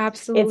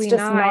 Absolutely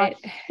just not,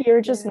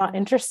 you're just not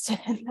interested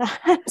in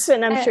that.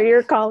 And I'm sure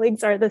your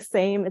colleagues are the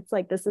same. It's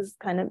like, this is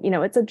kind of,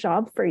 it's a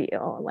job for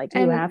you. Like,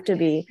 you have to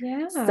be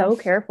so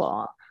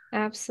careful.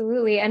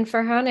 Absolutely. And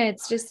Farhana,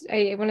 it's just,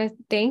 I want to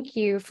thank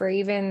you for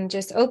even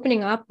just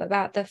opening up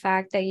about the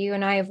fact that you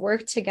and I have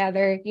worked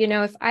together.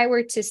 If I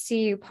were to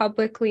see you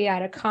publicly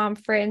at a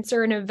conference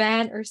or an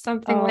event or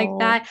something like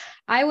that,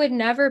 I would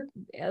never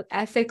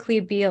ethically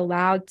be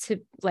allowed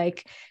to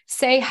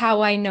say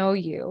how I know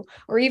you,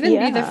 or even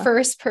be the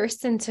first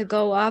person to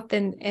go up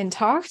and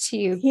talk to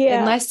you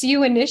unless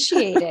you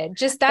initiated.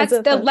 Just that's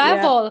the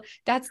level,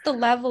 that's the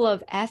level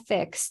of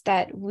ethics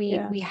that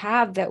we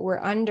have, that we're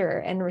under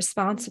and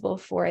responsible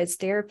for as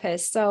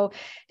therapists. So,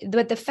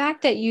 but the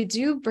fact that you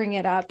do bring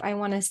it up, I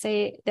want to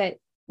say that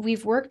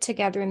we've worked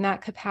together in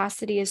that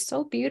capacity is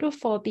so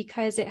beautiful,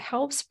 because it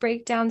helps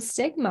break down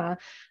stigma.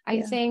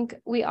 I think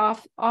we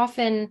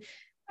often,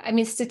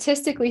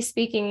 statistically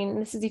speaking,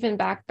 and this is even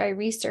backed by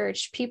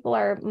research, people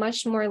are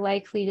much more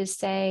likely to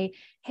say,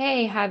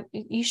 hey,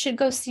 you should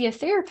go see a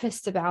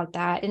therapist about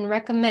that, and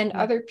recommend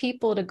other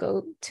people to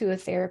go to a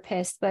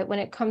therapist. But when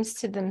it comes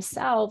to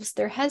themselves,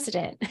 they're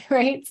hesitant,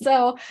 right?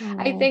 So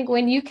I think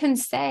when you can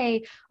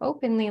say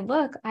openly,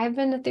 look, I've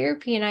been to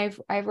therapy and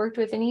I've worked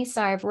with Anisa,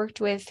 I've worked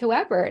with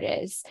whoever it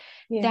is,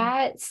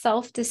 that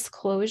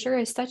self-disclosure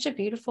is such a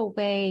beautiful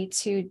way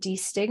to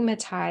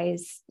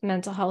destigmatize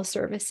mental health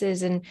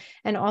services and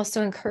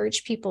also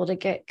encourage people to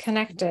get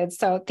connected.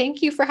 So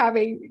thank you for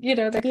having,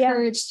 the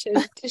courage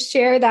to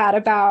share that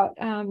about,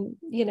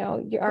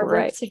 our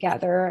work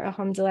together.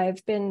 Alhamdulillah,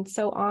 I've been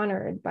so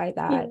honored by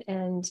that.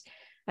 And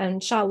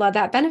inshallah,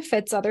 that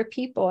benefits other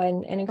people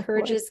and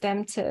encourages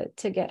them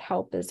to get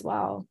help as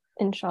well.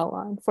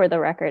 Inshallah. For the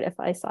record, if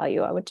I saw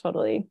you, I would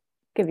totally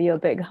give you a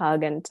big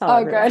hug and tell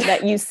everyone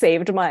that you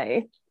saved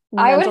my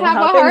mental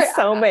health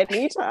so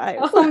many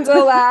times.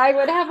 Alhamdulillah, I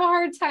would have a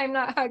hard time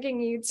not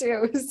hugging you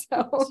too.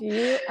 So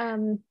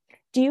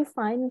do you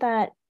find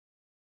that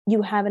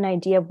you have an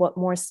idea of what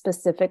more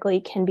specifically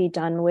can be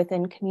done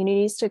within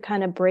communities to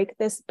kind of break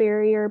this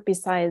barrier,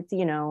 besides,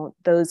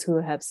 those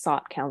who have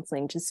sought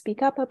counseling to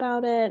speak up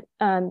about it,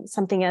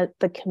 something at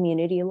the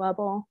community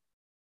level?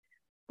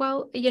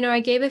 Well, I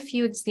gave a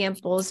few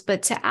examples,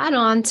 but to add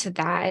on to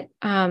that,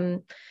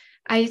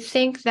 I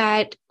think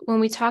that when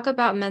we talk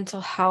about mental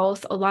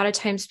health, a lot of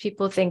times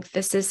people think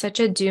this is such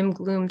a doom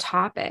gloom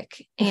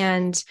topic.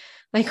 And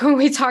when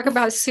we talk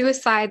about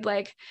suicide,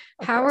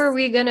 how are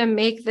we going to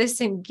make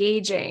this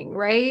engaging,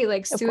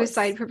 right?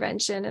 Suicide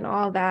prevention and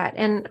all that.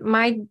 And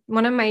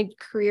one of my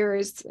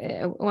careers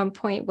at one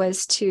point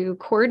was to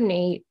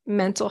coordinate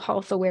mental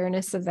health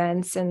awareness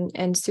events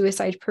and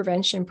suicide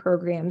prevention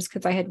programs,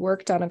 because I had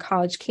worked on a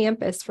college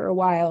campus for a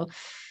while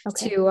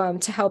to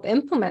help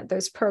implement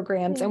those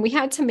programs. And we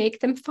had to make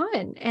them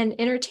fun and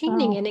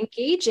entertaining and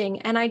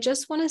engaging. And I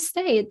just want to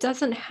say, it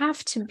doesn't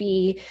have to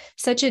be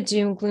such a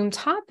doom gloom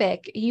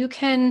topic. You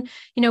can,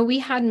 we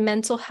had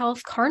mental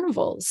health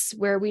carnivals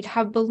where we'd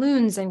have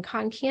balloons and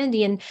cotton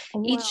candy, and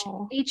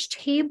each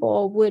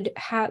table would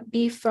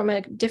be from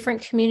a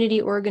different community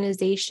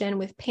organization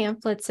with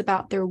pamphlets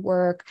about their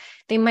work.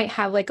 They might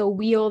have a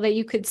wheel that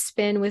you could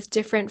spin with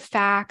different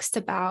facts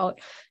about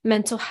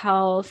mental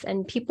health,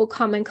 and people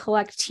come and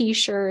collect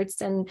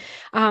t-shirts. And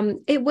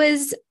it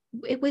was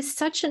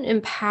such an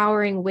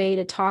empowering way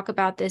to talk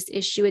about this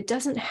issue. It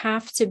doesn't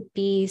have to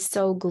be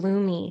so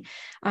gloomy.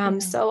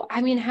 So,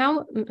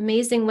 how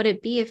amazing would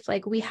it be if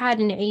we had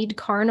an Eid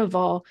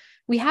carnival?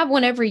 We have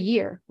one every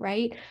year,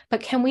 right?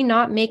 But can we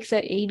not make the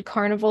Eid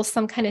carnival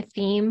some kind of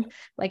theme,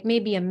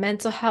 maybe a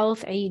mental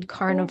health Eid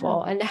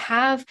carnival, and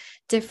have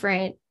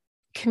different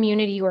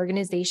community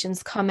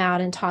organizations come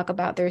out and talk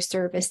about their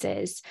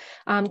services?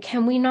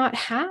 Can we not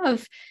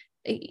have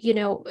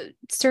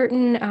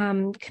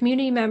certain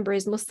community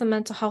members, Muslim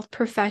mental health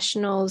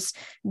professionals,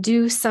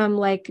 do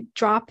some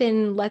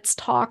drop-in let's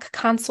talk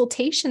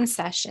consultation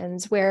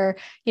sessions where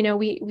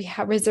we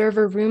reserve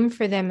a room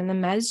for them in the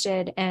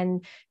masjid,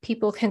 and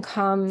people can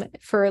come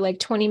for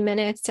 20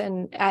 minutes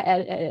and at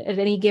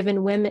any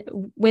given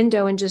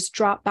window and just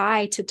drop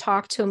by to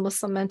talk to a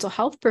Muslim mental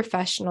health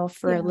professional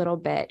for a little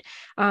bit.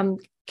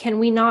 Can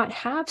we not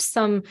have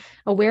some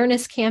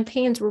awareness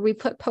campaigns where we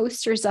put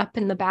posters up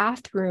in the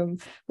bathroom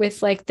with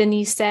the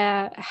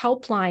Nisa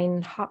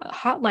helpline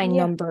hotline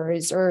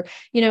numbers? Or,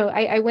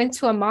 I went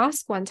to a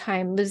mosque one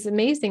time. It was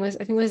amazing. I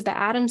think it was the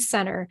Adams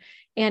Center.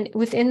 And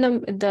within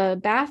the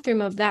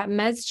bathroom of that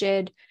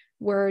masjid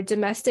were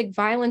domestic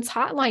violence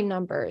hotline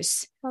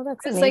numbers. Oh,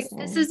 that's amazing.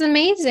 This is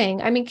amazing.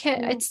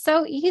 It's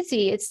so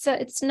easy. It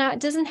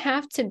doesn't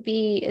have to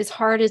be as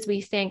hard as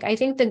we think. I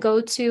think the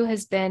go-to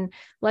has been,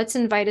 let's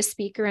invite a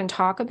speaker and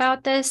talk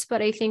about this.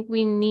 But I think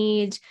we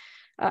need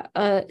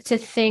to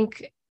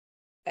think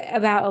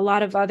about a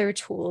lot of other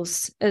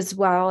tools as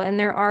well. And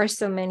there are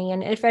so many.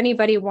 And if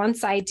anybody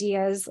wants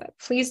ideas,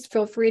 please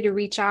feel free to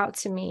reach out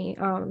to me.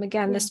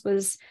 This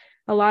was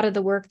a lot of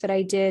the work that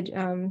I did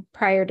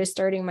prior to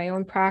starting my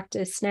own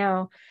practice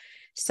now.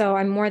 So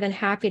I'm more than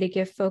happy to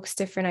give folks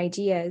different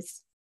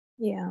ideas.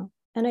 Yeah.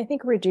 And I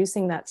think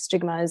reducing that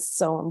stigma is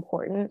so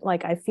important.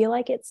 Like, I feel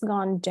like it's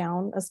gone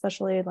down,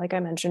 especially like I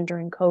mentioned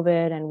during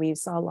COVID, and we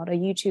saw a lot of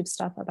YouTube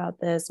stuff about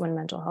this when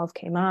mental health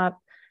came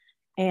up.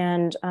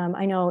 And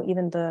I know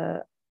even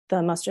the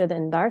Masjid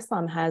in Dar es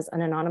Salaam has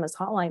an anonymous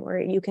hotline where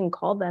you can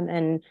call them,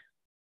 and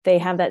they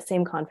have that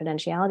same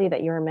confidentiality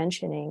that you were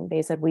mentioning.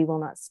 They said, we will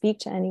not speak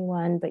to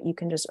anyone, but you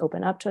can just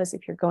open up to us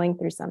if you're going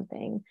through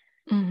something.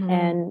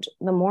 And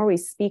the more we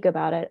speak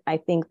about it, I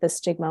think the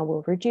stigma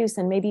will reduce,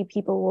 and maybe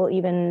people will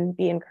even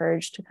be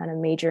encouraged to kind of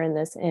major in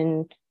this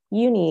in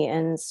uni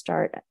and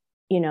start,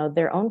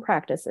 their own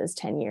practices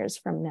 10 years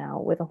from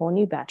now with a whole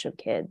new batch of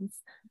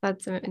kids.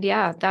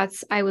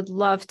 I would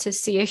love to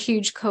see a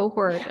huge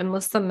cohort of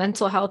Muslim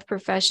mental health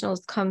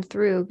professionals come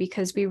through,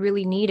 because we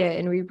really need it.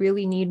 And we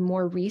really need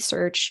more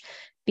research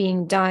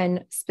being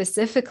done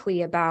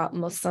specifically about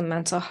Muslim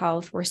mental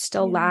health. We're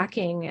still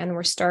lacking, and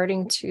we're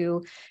starting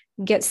to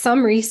get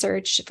some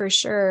research for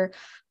sure,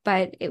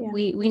 but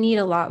we need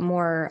a lot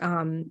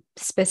more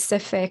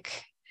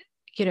specific,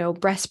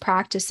 best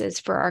practices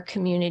for our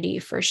community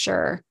for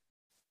sure.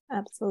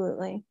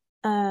 Absolutely.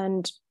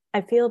 And I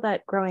feel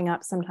that growing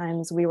up,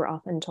 sometimes we were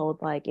often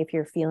told, like, if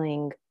you're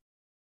feeling,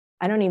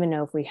 I don't even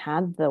know if we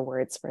had the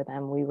words for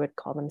them, we would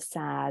call them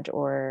sad,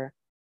 or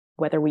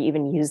whether we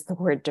even used the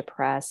word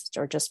depressed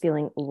or just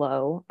feeling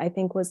low, I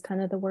think was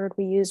kind of the word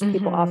we used.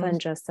 People often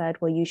just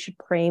said, well, you should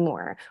pray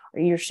more,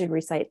 or you should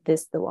recite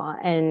this dua.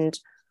 And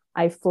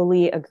I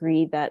fully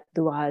agree that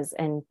duas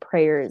and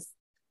prayers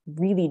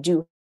really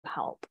do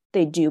help.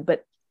 They do,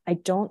 but I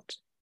don't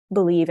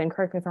believe, and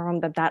correct me if I'm wrong,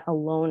 that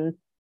alone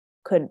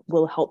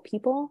will help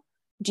people.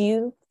 Do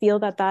you feel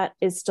that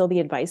is still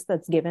the advice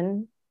that's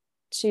given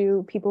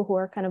to people who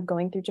are kind of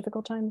going through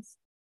difficult times?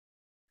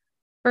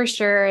 For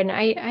sure. And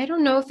I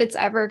don't know if it's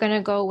ever going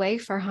to go away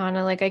for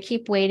Hannah. Like, I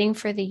keep waiting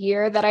for the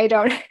year that I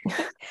don't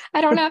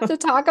I don't have to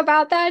talk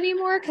about that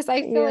anymore, because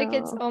I feel like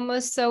it's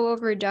almost so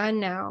overdone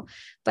now.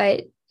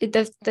 But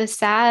the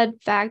sad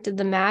fact of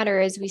the matter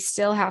is we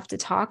still have to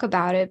talk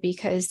about it,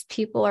 because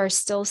people are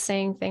still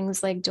saying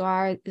things like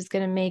dua is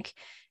going to make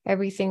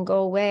everything go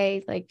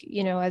away. Like,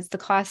 as the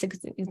classic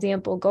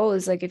example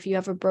goes, like, if you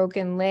have a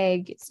broken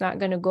leg, it's not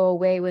going to go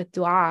away with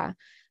dua.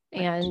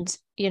 Right. And,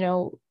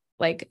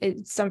 like,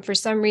 for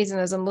some reason,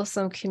 as a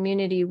Muslim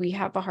community, we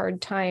have a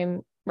hard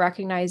time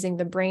recognizing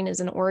the brain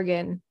as an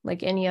organ,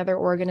 like any other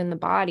organ in the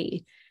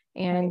body.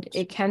 And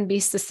it can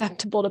be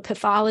susceptible to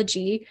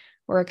pathology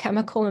or a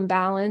chemical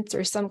imbalance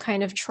or some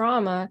kind of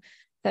trauma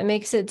that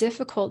makes it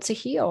difficult to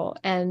heal.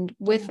 And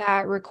with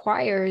that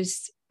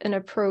requires an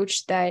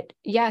approach that,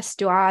 yes,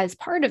 dua is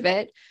part of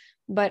it,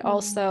 but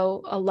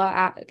also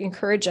Allah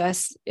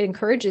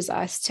encourages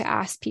us to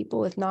ask people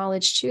with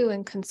knowledge too,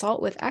 and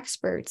consult with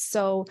experts.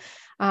 So,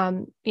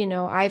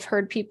 I've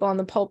heard people on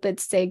the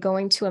pulpit say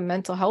going to a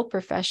mental health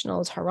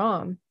professional is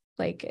haram.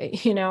 Like,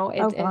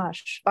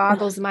 it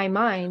boggles my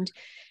mind.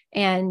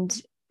 And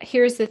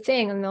here's the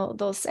thing, and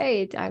they'll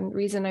say, the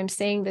reason I'm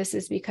saying this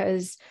is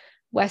because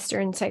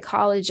Western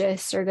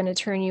psychologists are going to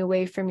turn you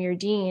away from your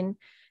deen.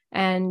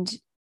 And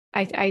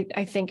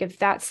I think if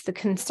that's the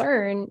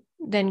concern,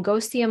 then go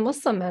see a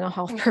Muslim mental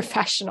health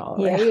professional,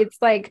 right? It's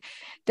like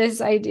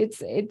this,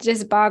 it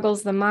just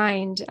boggles the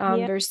mind.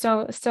 There's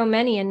so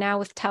many. And now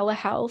with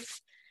telehealth,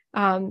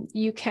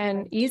 you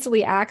can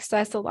easily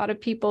access a lot of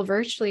people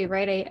virtually,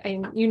 right?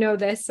 I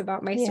this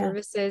about my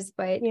services,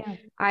 but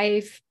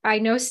I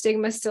know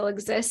stigma still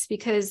exists,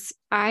 because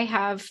I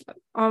have,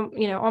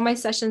 all my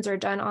sessions are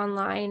done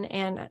online,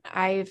 and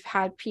I've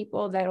had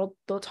people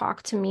they'll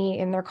talk to me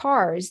in their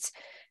cars.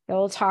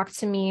 They'll talk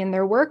to me in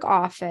their work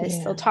office.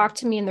 They'll talk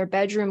to me in their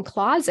bedroom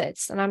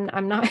closets. And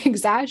I'm not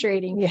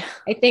exaggerating.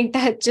 I think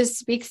that just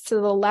speaks to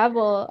the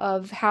level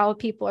of how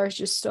people are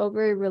just so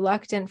very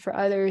reluctant for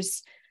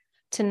others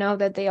to know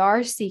that they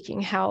are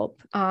seeking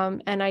help.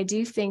 And I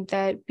do think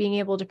that being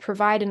able to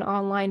provide an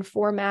online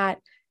format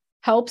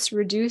helps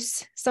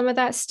reduce some of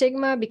that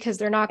stigma, because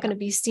they're not going to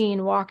be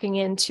seen walking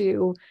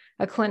into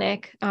a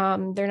clinic.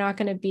 They're not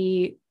going to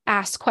be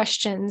asked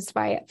questions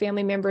by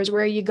family members,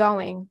 where are you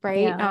going,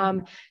 right?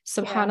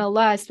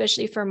 SubhanAllah,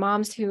 especially for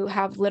moms who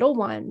have little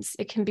ones,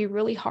 it can be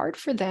really hard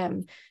for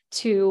them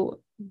to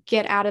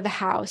get out of the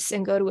house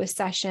and go to a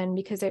session,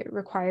 because it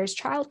requires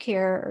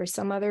childcare or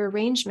some other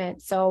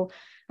arrangement. So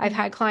I've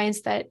had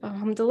clients that,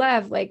 alhamdulillah,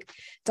 have like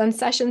done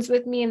sessions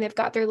with me, and they've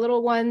got their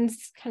little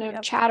ones kind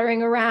of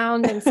chattering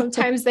around, and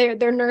sometimes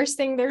they're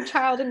nursing their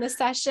child in the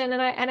session,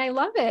 and I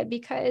love it,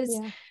 because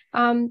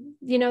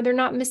they're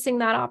not missing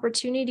that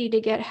opportunity to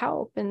get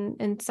help,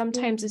 and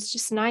sometimes it's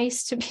just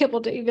nice to be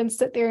able to even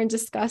sit there and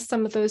discuss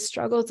some of those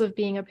struggles of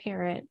being a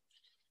parent.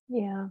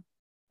 Yeah,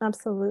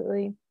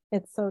 absolutely.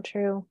 It's so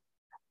true.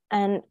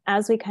 And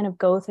as we kind of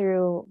go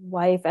through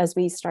life, as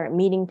we start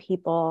meeting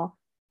people,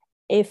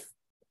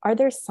 are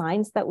there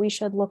signs that we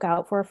should look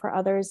out for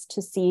others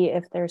to see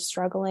if they're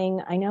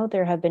struggling? I know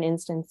there have been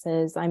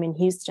instances, I'm in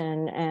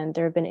Houston, and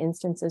there have been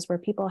instances where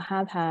people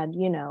have had,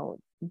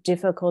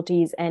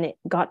 difficulties, and it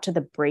got to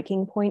the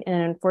breaking point.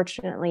 And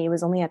unfortunately, it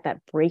was only at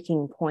that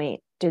breaking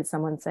point did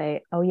someone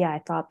say, oh yeah, I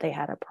thought they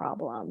had a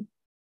problem.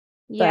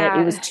 but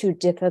it was Yeah. too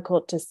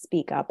difficult to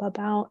speak up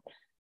about.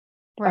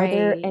 Are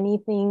there Right. any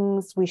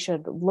things we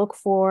should look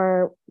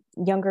for,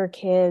 younger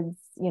kids,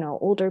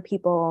 older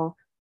people,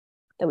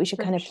 that we should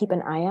For kind of keep an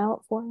sure. eye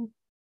out for?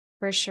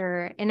 For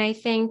sure. And I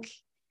think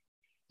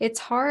it's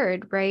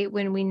hard, right?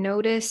 When we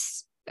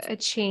notice a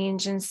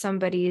change in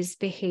somebody's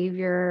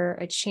behavior,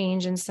 a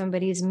change in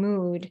somebody's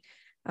mood,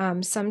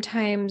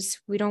 sometimes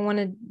we don't want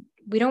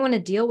to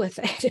deal with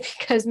it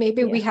because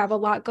maybe we Yeah. have a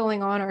lot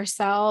going on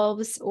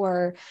ourselves,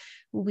 or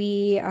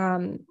we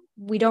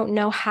don't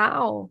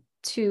know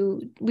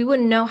we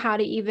wouldn't know how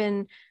to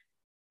even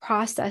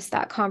process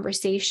that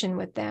conversation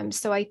with them.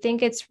 So I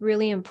think it's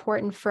really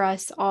important for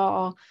us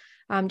all,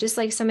 just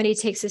like somebody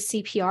takes a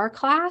CPR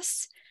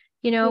class,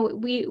 Yeah.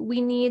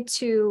 we need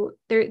to,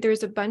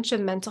 there's a bunch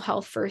of mental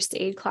health first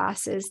aid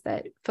classes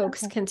that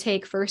folks Okay. can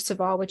take, first of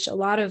all, which a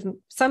lot of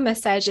some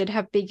masajid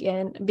have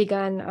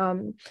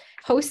begun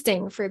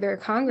hosting for their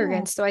Yeah.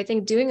 congregants. So I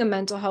think doing a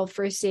mental health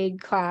first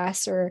aid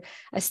class or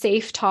a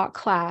safe talk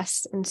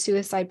class in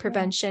suicide Yeah.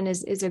 prevention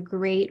is a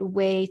great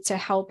way to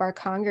help our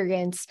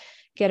congregants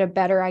get a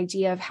better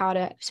idea of how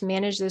to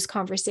manage those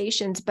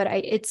conversations. But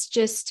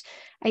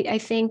I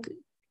think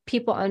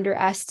people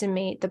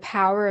underestimate the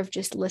power of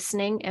just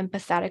listening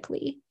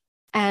empathetically.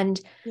 And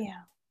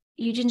Yeah.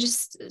 you can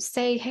just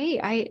say,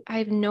 hey,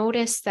 I've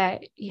noticed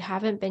that you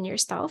haven't been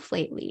yourself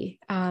lately.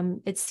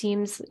 It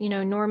seems,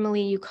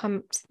 normally you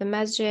come to the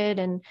masjid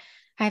and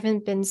I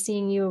haven't been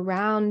seeing you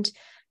around.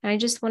 And I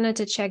just wanted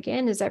to check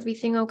in. Is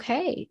everything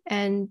okay?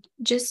 And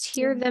just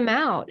hear Yeah. them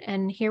out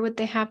and hear what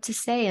they have to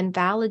say and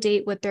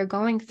validate what they're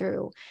going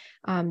through.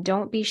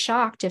 Don't be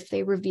shocked if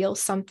they reveal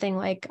something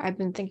like, I've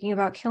been thinking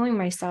about killing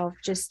myself.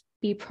 Just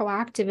be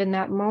proactive in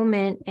that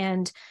moment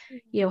and,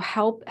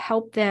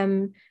 help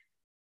them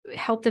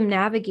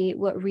navigate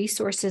what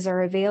resources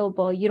are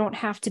available. You don't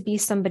have to be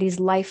somebody's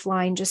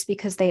lifeline just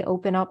because they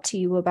open up to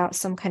you about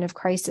some kind of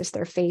crisis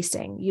they're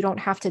facing. You don't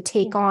have to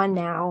take Yeah. on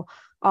now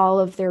all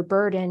of their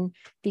burden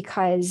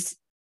because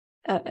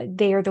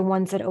they are the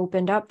ones that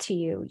opened up to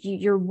you.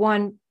 You're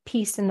one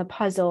piece in the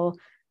puzzle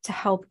to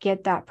help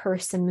get that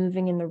person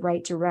moving in the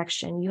right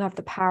direction. You have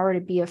the power to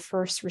be a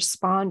first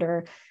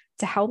responder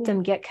to help Yeah.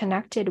 them get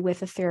connected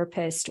with a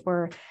therapist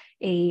or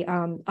a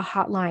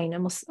hotline,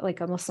 almost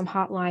like a Muslim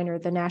hotline or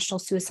the National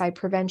Suicide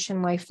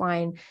Prevention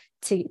Lifeline,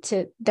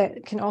 to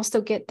that can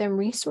also get them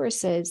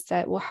resources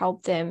that will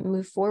help them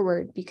move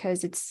forward,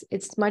 because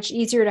it's much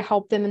easier to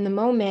help them in the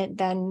moment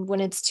than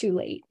when it's too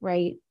late,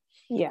 right?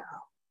 Yeah.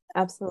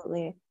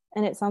 Absolutely.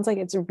 And it sounds like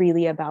it's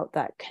really about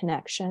that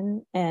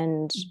connection.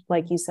 And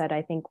like you said,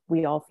 I think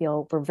we all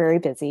feel we're very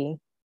busy,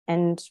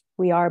 and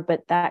we are,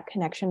 but that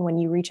connection, when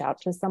you reach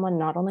out to someone,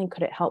 not only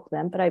could it help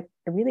them, but I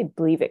really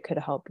believe it could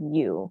help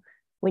you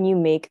when you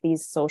make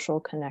these social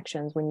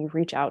connections, when you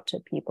reach out to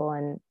people.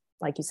 And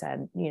like you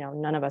said,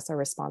 none of us are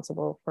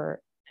responsible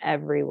for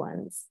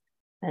everyone's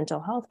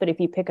mental health, but if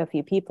you pick a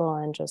few people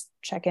and just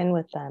check in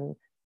with them,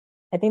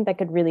 I think that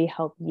could really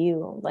help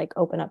you, like,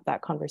 open up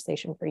that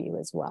conversation for you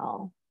as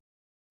well.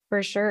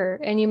 For sure.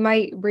 And you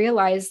might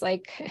realize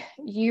like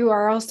you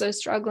are also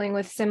struggling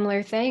with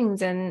similar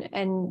things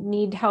and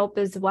need help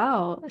as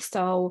well.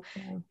 So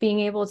Yeah.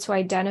 being able to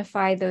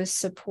identify those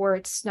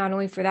supports, not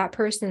only for that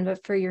person,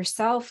 but for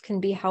yourself,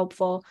 can be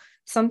helpful.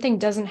 Something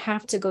doesn't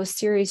have to go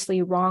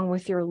seriously wrong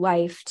with your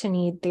life to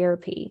need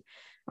therapy.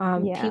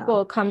 Yeah.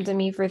 People come to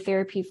me for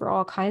therapy for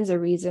all kinds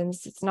of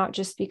reasons. It's not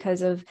just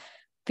because of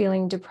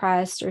feeling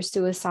depressed or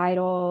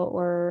suicidal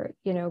or,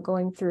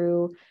 going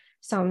through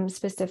some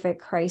specific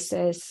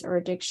crisis or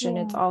addiction.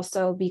 It's Yeah.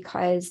 also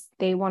because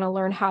they want to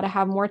learn how to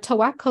have more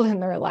tawakkul in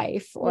their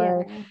life,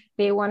 or Yeah.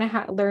 they want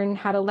to learn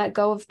how to let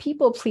go of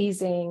people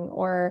pleasing,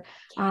 or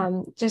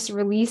Yeah. just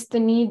release the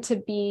need to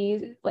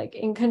be like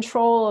in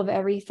control of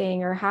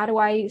everything, or how do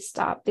I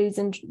stop these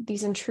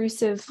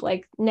intrusive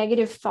like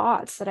negative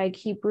thoughts that I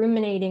keep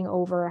ruminating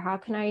over? How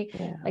can I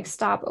Yeah. like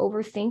stop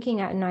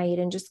overthinking at night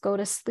and just go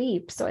to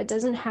sleep? So it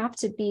doesn't have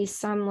to be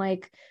some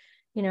like,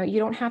 you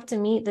don't have to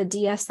meet the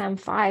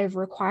DSM-5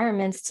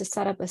 requirements to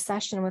set up a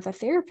session with a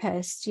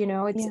therapist.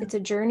 Yeah. It's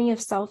a journey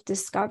of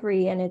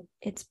self-discovery, and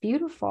it's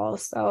beautiful.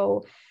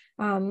 So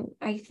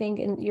I think,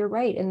 and you're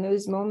right, in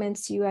those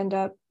moments you end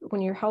up,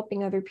 when you're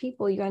helping other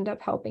people, you end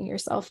up helping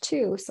yourself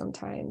too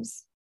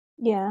sometimes.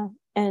 Yeah.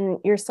 And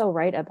you're so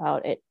right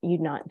about it, you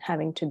not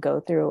having to go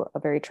through a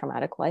very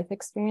traumatic life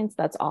experience.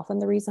 That's often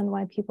the reason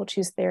why people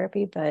choose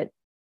therapy, but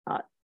uh,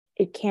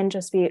 it can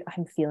just be,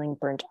 I'm feeling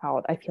burnt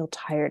out. I feel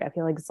tired. I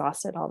feel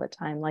exhausted all the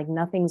time. Like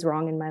nothing's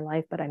wrong in my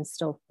life, but I'm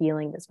still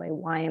feeling this way.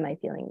 Why am I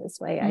feeling this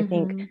way? I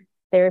think Mm-hmm.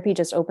 therapy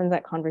just opens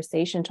that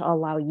conversation to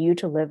allow you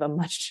to live a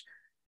much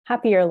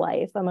happier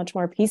life, a much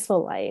more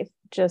peaceful life,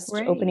 just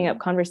opening Right. up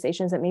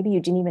conversations that maybe you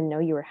didn't even know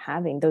you were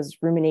having, those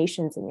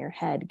ruminations in your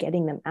head,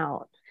 getting them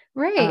out.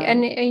 Right.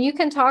 And you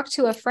can talk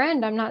to a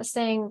friend. I'm not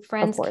saying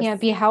friends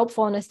can't be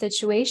helpful in a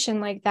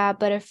situation like that,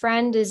 but a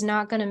friend is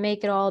not going to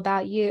make it all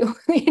about you.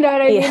 You know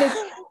what I mean?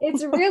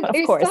 It's real,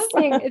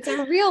 it's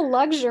a real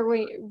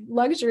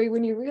luxury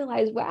when you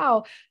realize,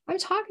 wow, I'm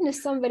talking to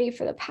somebody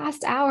for the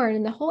past hour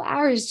and the whole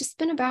hour has just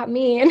been about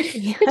me. And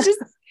it's just,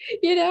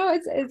 I know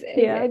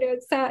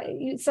it's not,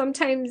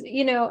 sometimes,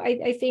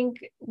 I think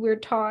we're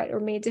taught or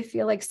made to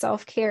feel like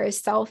self-care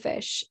is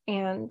selfish.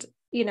 And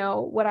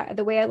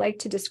the way I like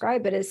to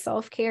describe it is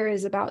self-care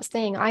is about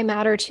saying I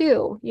matter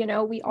too.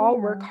 We all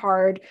work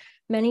hard.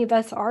 Many of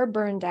us are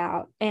burned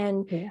out.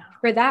 And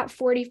for that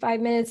 45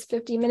 minutes,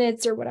 50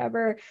 minutes or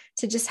whatever,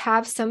 to just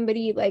have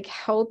somebody like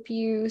help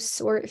you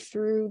sort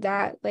through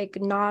that like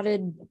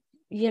knotted,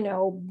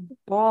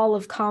 ball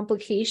of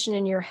complication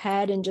in your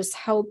head and just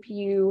help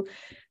you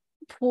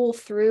pull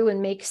through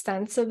and make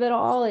sense of it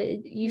all.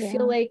 You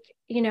feel like,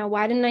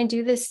 why didn't I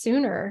do this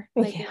sooner?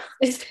 Like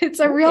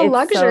it's a real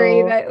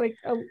luxury that like,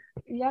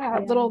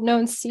 a little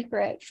known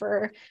secret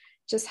for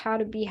just how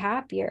to be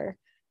happier.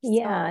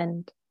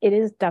 And it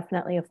is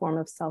definitely a form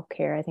of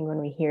self-care. I think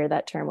when we hear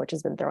that term, which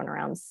has been thrown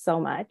around so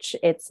much,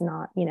 it's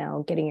not,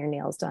 getting your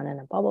nails done in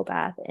a bubble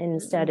bath.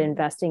 Instead,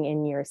 investing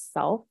in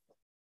yourself,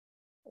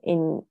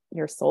 in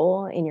your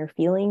soul, in your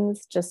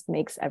feelings, just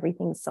makes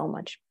everything so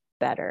much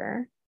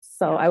better.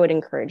 So I would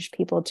encourage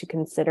people to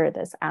consider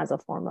this as a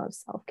form of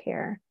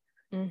self-care.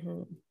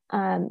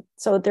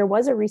 So there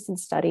was a recent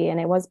study, and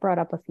it was brought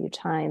up a few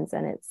times,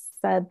 and it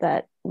said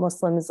that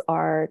Muslims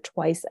are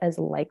twice as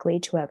likely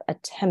to have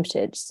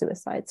attempted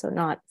suicide. So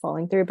not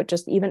falling through, but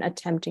just even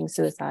attempting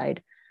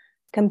suicide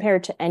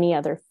compared to any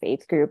other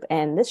faith group.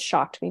 And this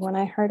shocked me when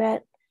I heard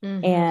it.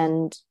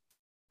 And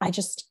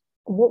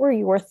what were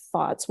your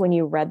thoughts when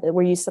you read that?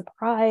 Were you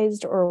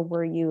surprised, or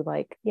were you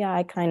like, yeah,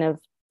 I kind of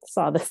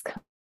saw this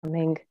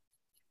coming?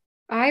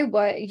 I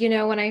was,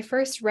 when I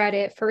first read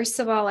it, first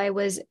of all, I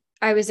was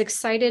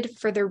excited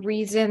for the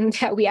reason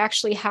that we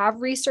actually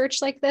have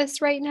research like this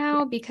right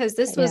now, because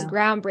this was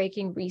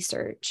groundbreaking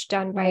research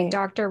done by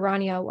Dr.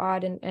 Rania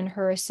Awad and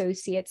her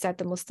associates at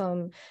the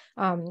Muslim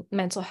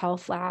Mental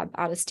Health Lab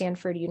out of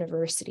Stanford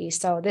University.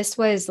 So this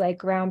was like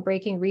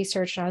groundbreaking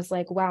research. And I was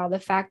like, wow, the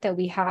fact that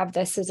we have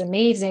this is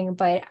amazing.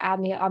 But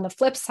on the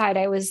flip side,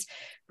 I was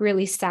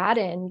really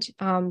saddened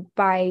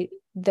by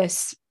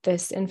this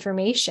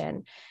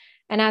information.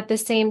 And at the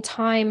same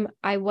time,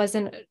 I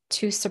wasn't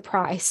too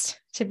surprised,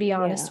 to be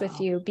honest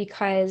with you,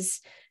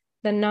 because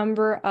the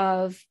number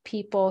of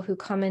people who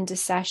come into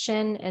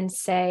session and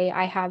say,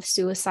 I have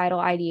suicidal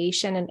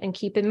ideation, and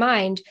keep in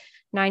mind,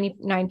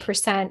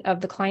 99%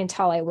 of the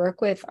clientele I work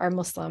with are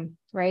Muslim,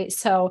 right?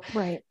 So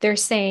they're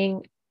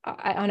saying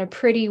on a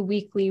pretty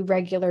weekly,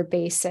 regular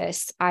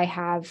basis, I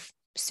have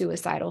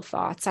suicidal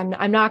thoughts.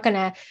 I'm not going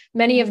to,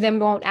 many of them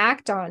won't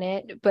act on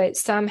it, but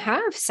some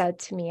have said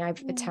to me,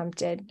 I've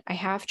attempted, I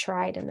have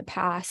tried in the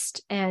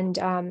past. And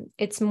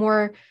it's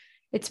more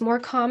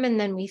common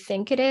than we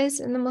think it is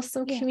in the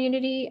Muslim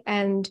community.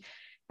 And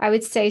I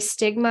would say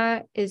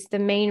stigma is the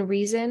main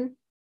reason.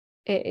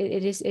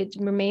 It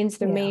remains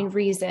the main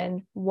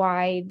reason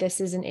why this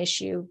is an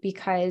issue,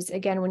 because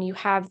again, when you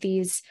have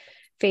these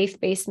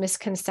faith-based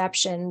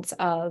misconceptions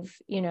of,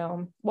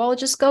 well,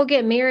 just go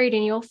get married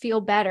and you'll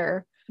feel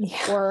better.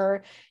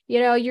 Or,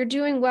 you're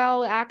doing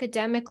well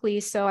academically,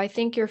 so I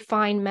think you're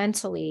fine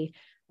mentally.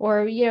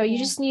 Or, you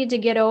just need to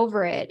get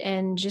over it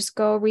and just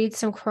go read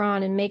some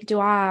Quran and make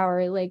dua.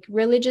 Or like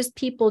religious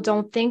people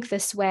don't think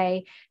this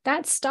way.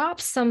 That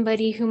stops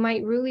somebody who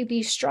might really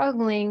be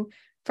struggling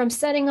from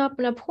setting up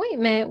an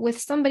appointment with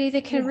somebody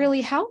that can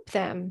really help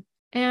them.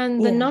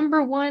 And the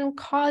number one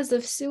cause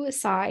of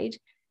suicide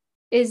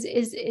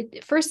is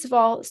first of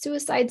all,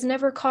 suicide's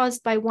never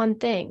caused by one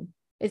thing.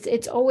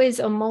 It's always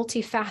a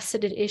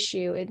multifaceted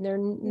issue, and there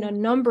are a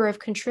number of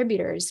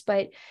contributors,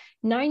 but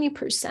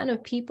 90%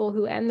 of people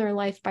who end their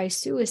life by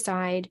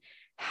suicide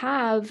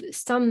have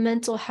some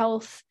mental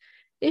health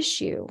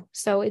issue.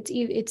 So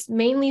it's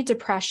mainly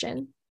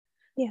depression,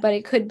 but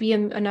it could be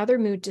another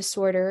mood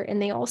disorder.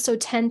 And they also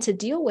tend to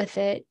deal with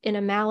it in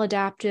a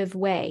maladaptive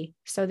way.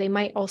 So they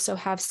might also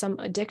have some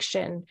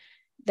addiction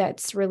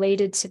that's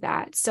related to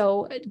that.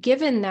 So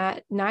given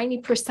that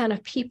 90%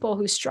 of people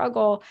who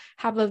struggle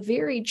have a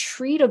very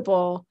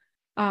treatable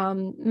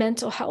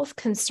mental health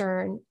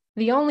concern,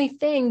 the only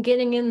thing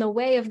getting in the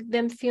way of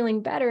them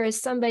feeling better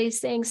is somebody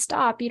saying,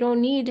 stop, you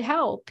don't need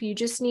help. You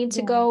just need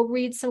to go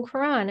read some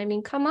Quran. I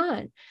mean, come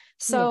on.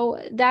 So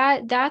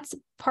that's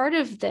part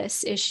of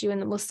this issue in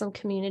the Muslim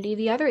community.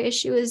 The other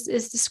issue is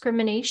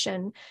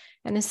discrimination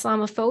and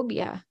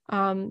Islamophobia.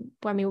 I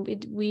mean,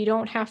 we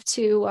don't have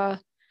to,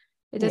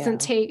 it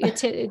doesn't take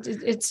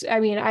it's,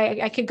 I mean,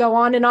 I could go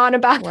on and on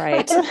about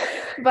that,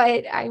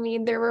 but I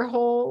mean, there were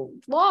whole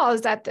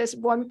laws at this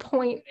one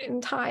point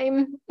in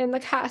time in the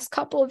past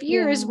couple of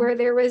years where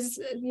there was,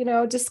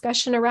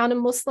 discussion around a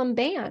Muslim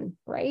ban,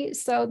 right?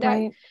 So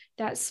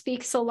that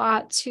speaks a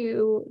lot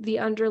to the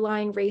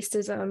underlying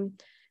racism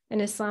and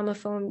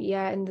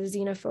Islamophobia and the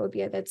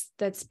xenophobia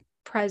that's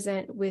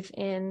present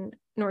within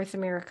North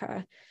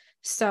America.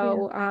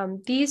 So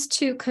these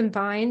two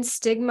combined,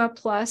 stigma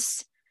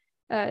plus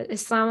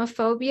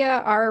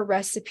Islamophobia, are a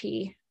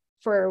recipe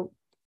for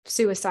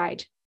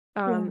suicide.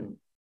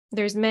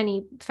 There's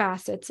many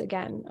facets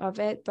again of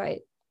it, but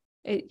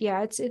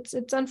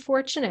it's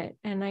unfortunate.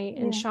 And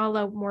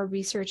inshallah, more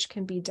research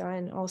can be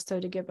done also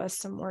to give us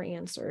some more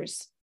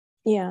answers.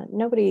 Yeah,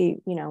 nobody,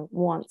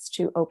 wants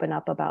to open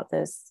up about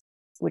this,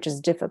 which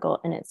is difficult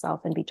in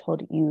itself, and be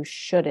told you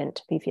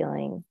shouldn't be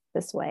feeling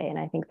this way. And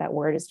I think that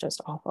word is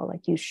just awful.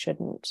 Like, you should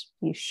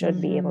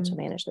be able to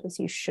manage this.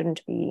 You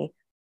shouldn't be,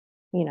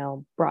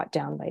 brought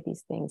down by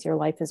these things. Your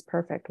life is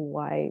perfect.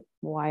 Why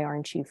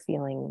aren't you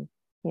feeling,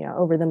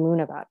 over the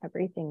moon about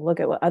everything? Look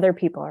at what other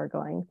people are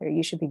going through.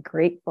 You should be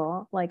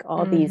grateful. Like,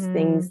 all these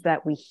things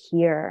that we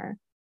hear.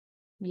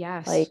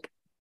 Yes. Like,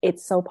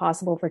 it's so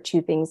possible for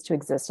two things to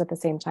exist at the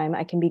same time.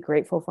 I can be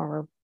grateful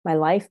for my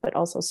life, but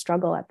also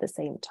struggle at the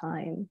same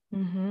time.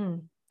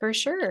 For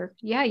sure.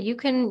 Yeah, you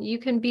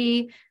can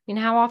be,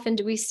 how often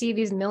do we see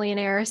these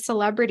millionaire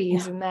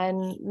celebrities and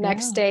then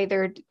next day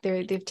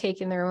they've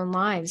taken their own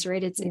lives,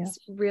 right? It's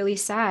really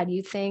sad.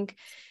 You think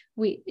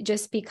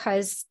just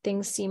because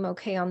things seem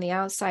okay on the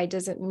outside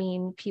doesn't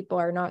mean people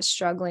are not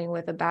struggling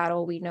with a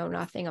battle we know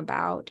nothing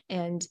about.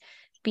 And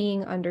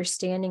being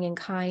understanding and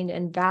kind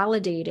and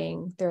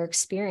validating their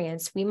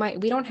experience. We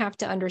don't have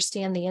to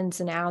understand the ins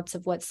and outs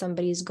of what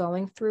somebody's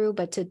going through,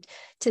 but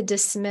to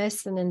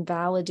dismiss and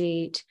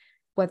invalidate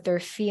what they're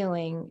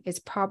feeling is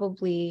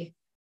probably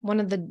one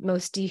of the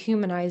most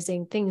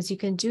dehumanizing things you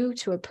can do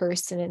to a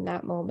person in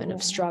that moment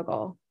of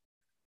struggle.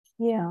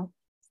 Yeah,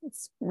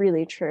 it's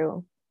really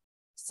true.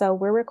 So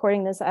we're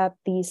recording this at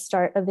the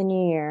start of the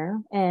new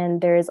year, and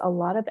there's a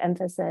lot of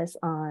emphasis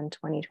on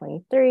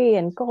 2023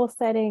 and goal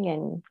setting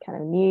and kind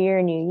of new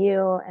year, new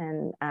you.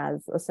 And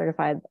as a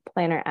certified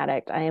planner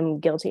addict, I am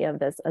guilty of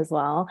this as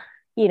well.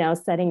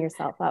 Setting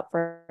yourself up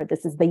for,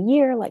 this is the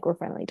year, like, we're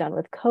finally done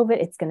with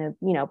COVID. It's going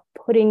to,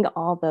 putting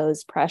all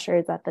those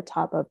pressures at the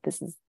top of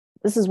this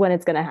is when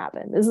it's going to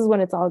happen. This is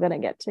when it's all going to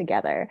get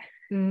together.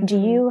 Do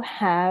you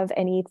have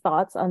any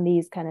thoughts on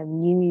these kind of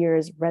New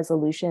Year's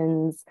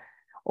resolutions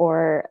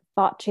or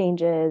thought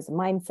changes,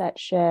 mindset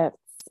shifts,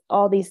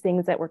 all these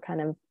things that we're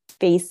kind of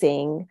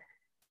facing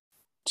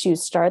to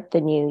start the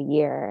new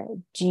year?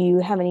 Do you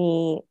have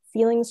any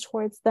feelings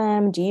towards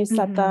them? Do you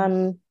set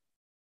them?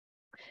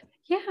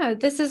 Yeah,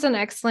 this is an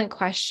excellent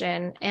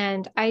question.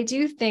 And I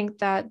do think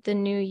that the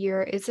new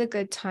year is a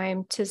good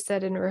time to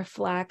sit and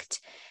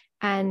reflect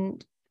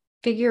and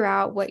figure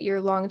out what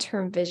your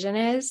long-term vision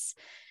is.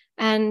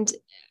 And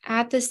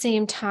at the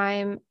same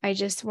time, I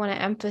just want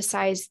to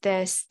emphasize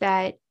this,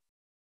 that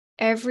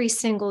every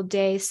single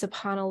day,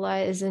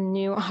 subhanAllah, is a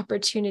new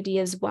opportunity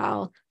as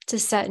well to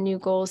set new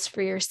goals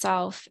for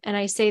yourself. And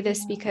I say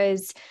this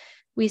because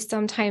we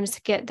sometimes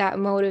get that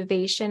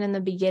motivation in the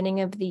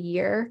beginning of the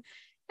year,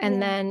 and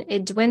then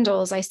it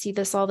dwindles. I see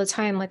this all the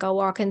time. Like, I'll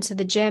walk into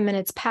the gym and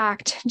it's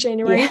packed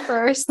January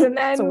 1st. And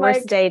then it's the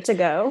worst day to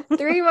go.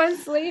 3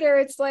 months later,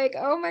 it's like,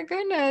 oh my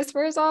goodness,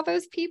 where's all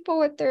those people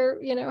with their,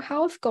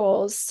 health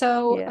goals?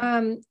 So,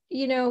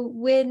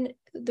 when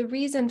the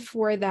reason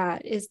for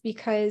that is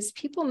because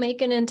people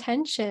make an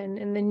intention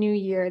in the new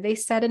year, they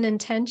set an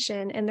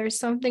intention, and there's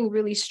something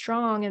really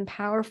strong and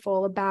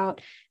powerful about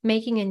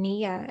making a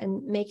niyyah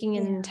and making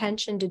an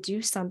intention to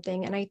do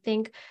something. And I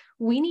think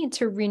we need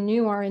to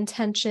renew our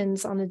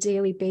intentions on a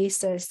daily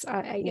basis.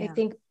 I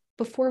think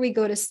before we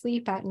go to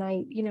sleep at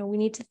night, we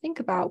need to think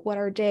about what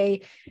our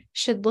day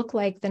should look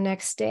like the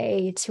next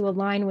day to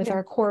align with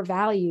our core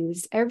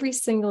values. Every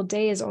single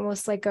day is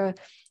almost like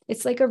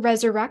it's like a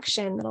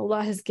resurrection that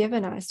Allah has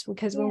given us,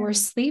 because when we're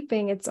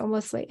sleeping, it's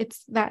almost like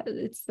it's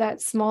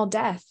that small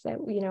death that,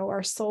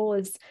 our soul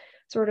is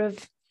sort of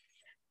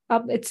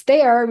up. It's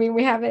there. I mean,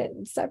 we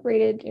haven't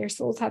separated, our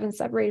souls haven't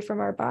separated from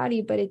our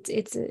body, but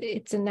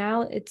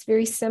it's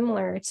very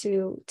similar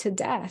to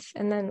death.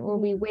 And then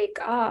when we wake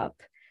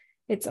up,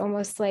 it's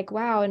almost like,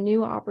 wow, a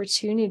new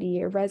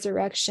opportunity, a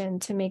resurrection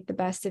to make the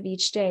best of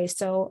each day.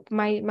 So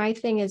my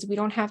thing is, we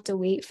don't have to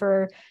wait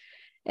for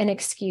an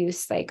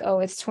excuse like, oh,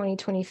 it's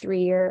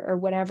 2023 or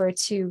whatever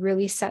to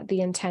really set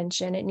the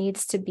intention. It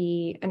needs to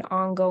be an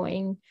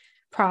ongoing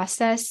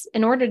process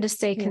in order to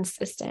stay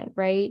consistent,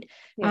 right?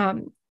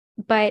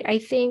 But I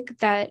think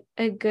that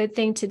a good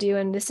thing to do,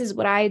 and this is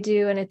what I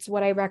do, and it's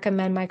what I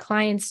recommend my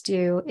clients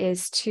do,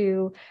 is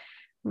to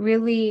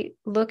really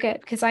look at,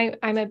 because I'm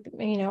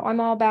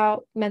all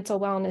about mental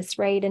wellness,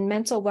 right? And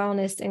mental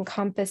wellness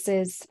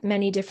encompasses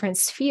many different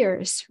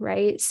spheres,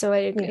 right? So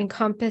it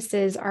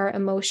encompasses our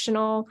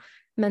emotional,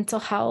 mental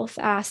health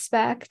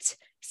aspect,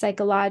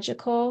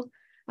 psychological,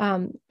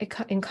 it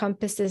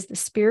encompasses the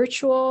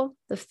spiritual,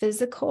 the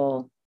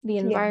physical, the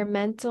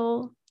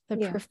environmental,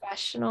 the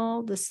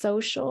professional, the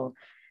social.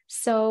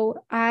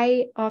 So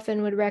I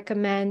often would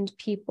recommend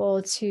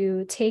people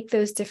to take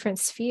those different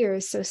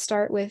spheres. So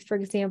start with, for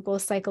example,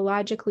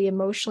 psychologically,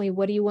 emotionally,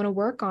 what do you want to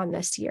work on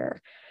this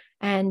year?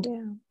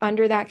 And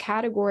under that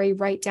category,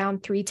 write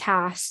down 3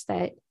 tasks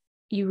that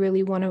you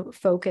really want to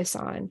focus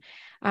on.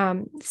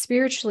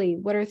 Spiritually,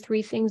 what are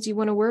 3 things you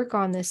want to work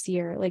on this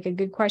year? Like a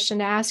good question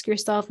to ask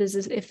yourself is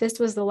if this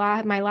was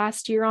my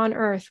last year on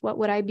earth, what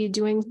would I be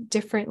doing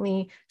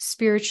differently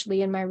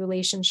spiritually in my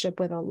relationship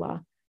with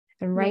Allah?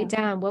 And write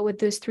down, what would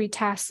those 3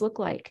 tasks look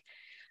like?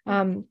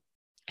 And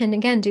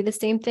again, do the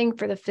same thing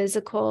for the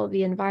physical,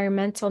 the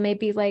environmental.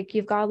 Maybe like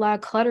you've got a lot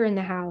of clutter in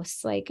the house,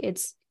 like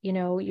it's,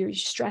 you're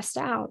stressed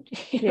out.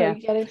 You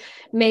got to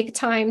make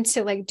time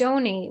to like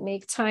donate,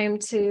 make time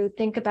to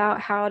think about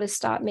how to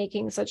stop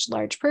making such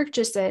large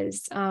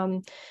purchases.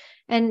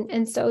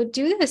 And so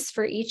do this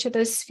for each of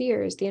those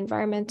spheres, the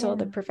environmental,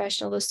 the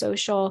professional, the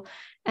social,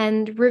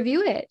 and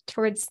review it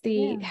towards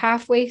the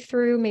halfway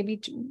through,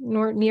 maybe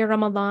near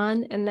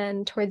Ramadan, and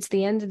then towards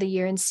the end of the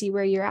year, and see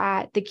where you're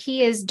at. The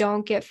key is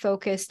don't get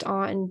focused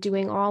on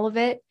doing all of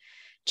it.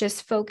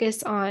 Just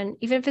focus on,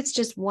 even if it's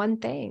just one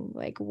thing,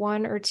 like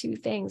 1 or 2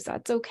 things,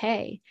 that's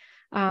okay.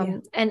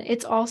 And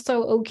it's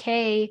also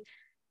okay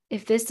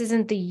if this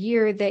isn't the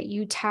year that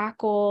you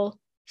tackle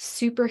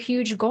super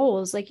huge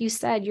goals. Like you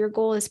said, your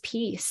goal is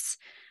peace.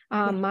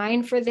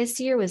 Mine for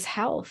this year was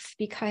health,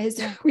 because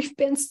we've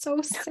been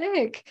so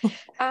sick.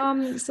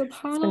 Subhanallah, it's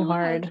been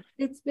hard.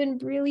 It's been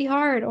really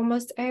hard.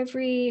 Almost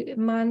every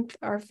month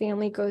our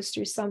family goes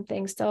through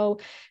something. So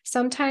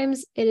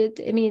sometimes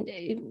it's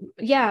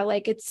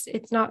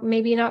not,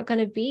 maybe not going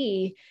to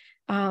be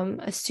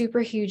a super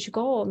huge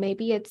goal.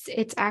 Maybe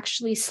it's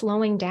actually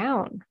slowing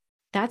down.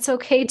 That's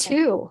okay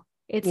too.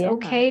 It's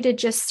okay to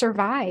just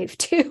survive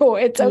too.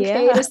 It's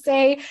okay to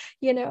say,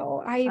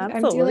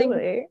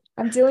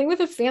 I'm dealing with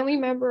a family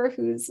member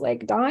who's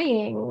like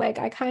dying. Like,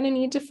 I kind of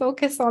need to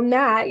focus on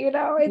that.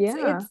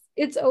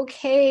 It's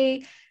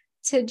okay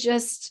to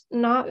just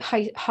not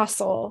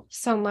hustle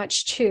so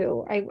much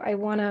too. I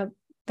want to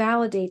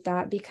validate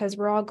that, because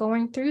we're all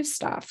going through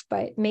stuff,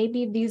 but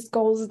maybe these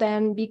goals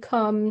then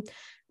become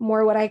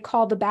more what I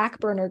call the back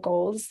burner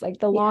goals, like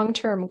the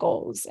long-term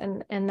goals.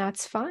 And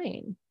that's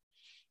fine.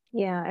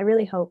 Yeah, I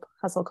really hope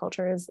hustle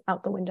culture is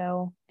out the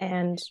window.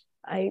 And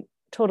I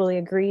totally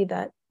agree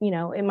that,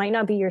 it might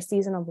not be your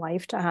season of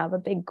life to have a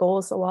big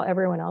goal. So while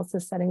everyone else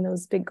is setting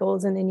those big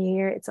goals in the new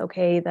year, it's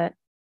okay that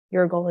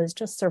your goal is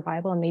just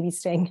survival and maybe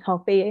staying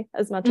healthy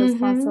as much as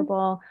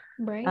possible.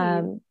 Right.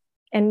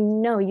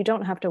 And no, you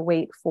don't have to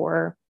wait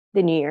for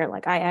the new year.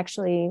 Like, I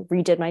actually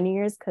redid my New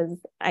Year's because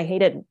I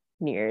hated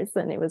New Year's,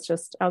 and I was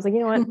like, you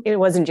know what? It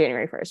wasn't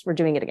January 1st. We're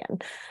doing it again.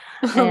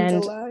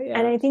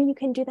 And I think you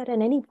can do that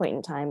at any point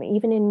in time.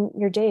 Even in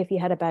your day, if you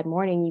had a bad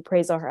morning, you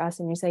praise Our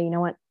and you say, you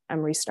know what?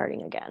 I'm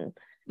restarting again.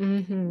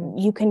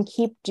 You can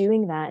keep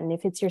doing that. And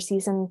if it's your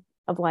season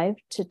of life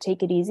to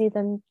take it easy,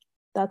 then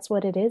that's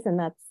what it is. And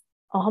that's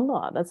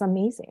alhamdulillah. That's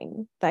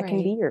amazing. That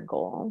can be your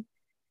goal.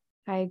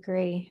 I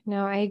agree.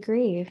 No, I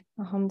agree.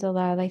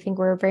 Alhamdulillah. I think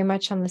we're very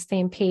much on the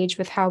same page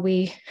with how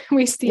we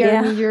see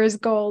our New Year's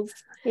goals.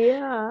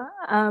 Yeah.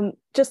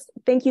 Just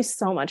thank you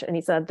so much,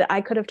 Anisa.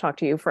 I could have talked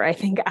to you for, I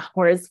think,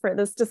 hours for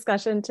this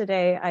discussion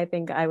today. I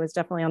think I was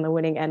definitely on the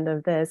winning end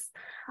of this.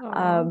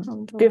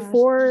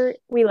 Before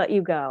we let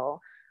you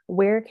go,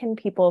 where can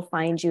people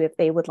find you if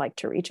they would like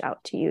to reach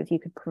out to you? If you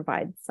could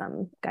provide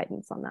some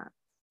guidance on that.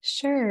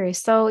 Sure.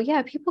 So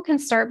people can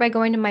start by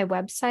going to my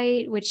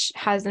website, which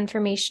has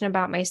information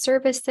about my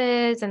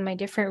services and my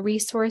different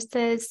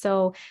resources.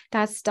 So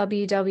that's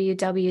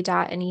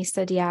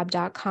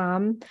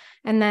www.anisadiab.com.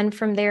 And then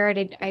from there,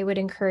 I would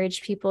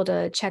encourage people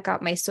to check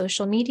out my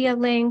social media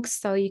links.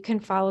 So you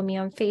can follow me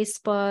on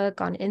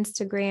Facebook, on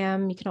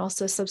Instagram. You can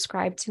also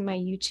subscribe to my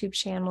YouTube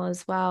channel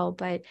as well.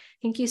 But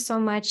thank you so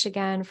much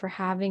again for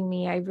having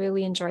me. I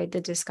really enjoyed the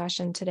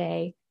discussion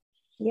today.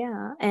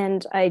 Yeah.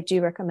 And I do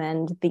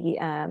recommend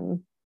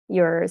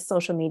your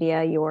social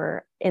media,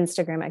 your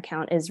Instagram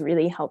account is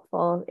really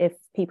helpful if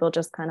people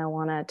just kind of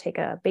want to take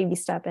a baby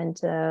step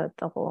into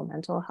the whole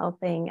mental health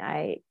thing.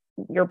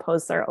 Your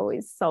posts are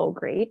always so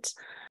great.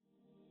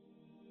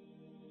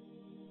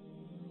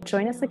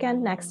 Join us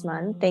again next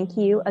month. Thank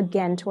you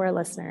again to our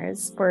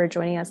listeners for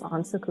joining us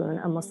on Sukoon,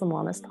 a Muslim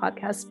wellness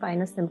podcast by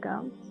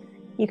Nasimco.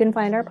 You can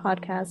find our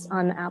podcast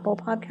on Apple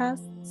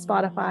Podcasts,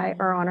 Spotify,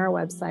 or on our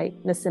website,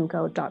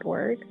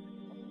 nasimco.org.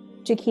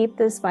 To keep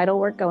this vital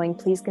work going,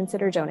 please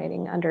consider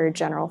donating under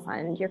General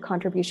Fund. Your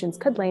contributions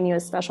could land you a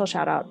special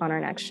shout out on our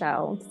next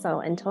show.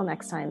 So until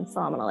next time,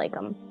 Assalamu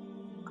alaikum.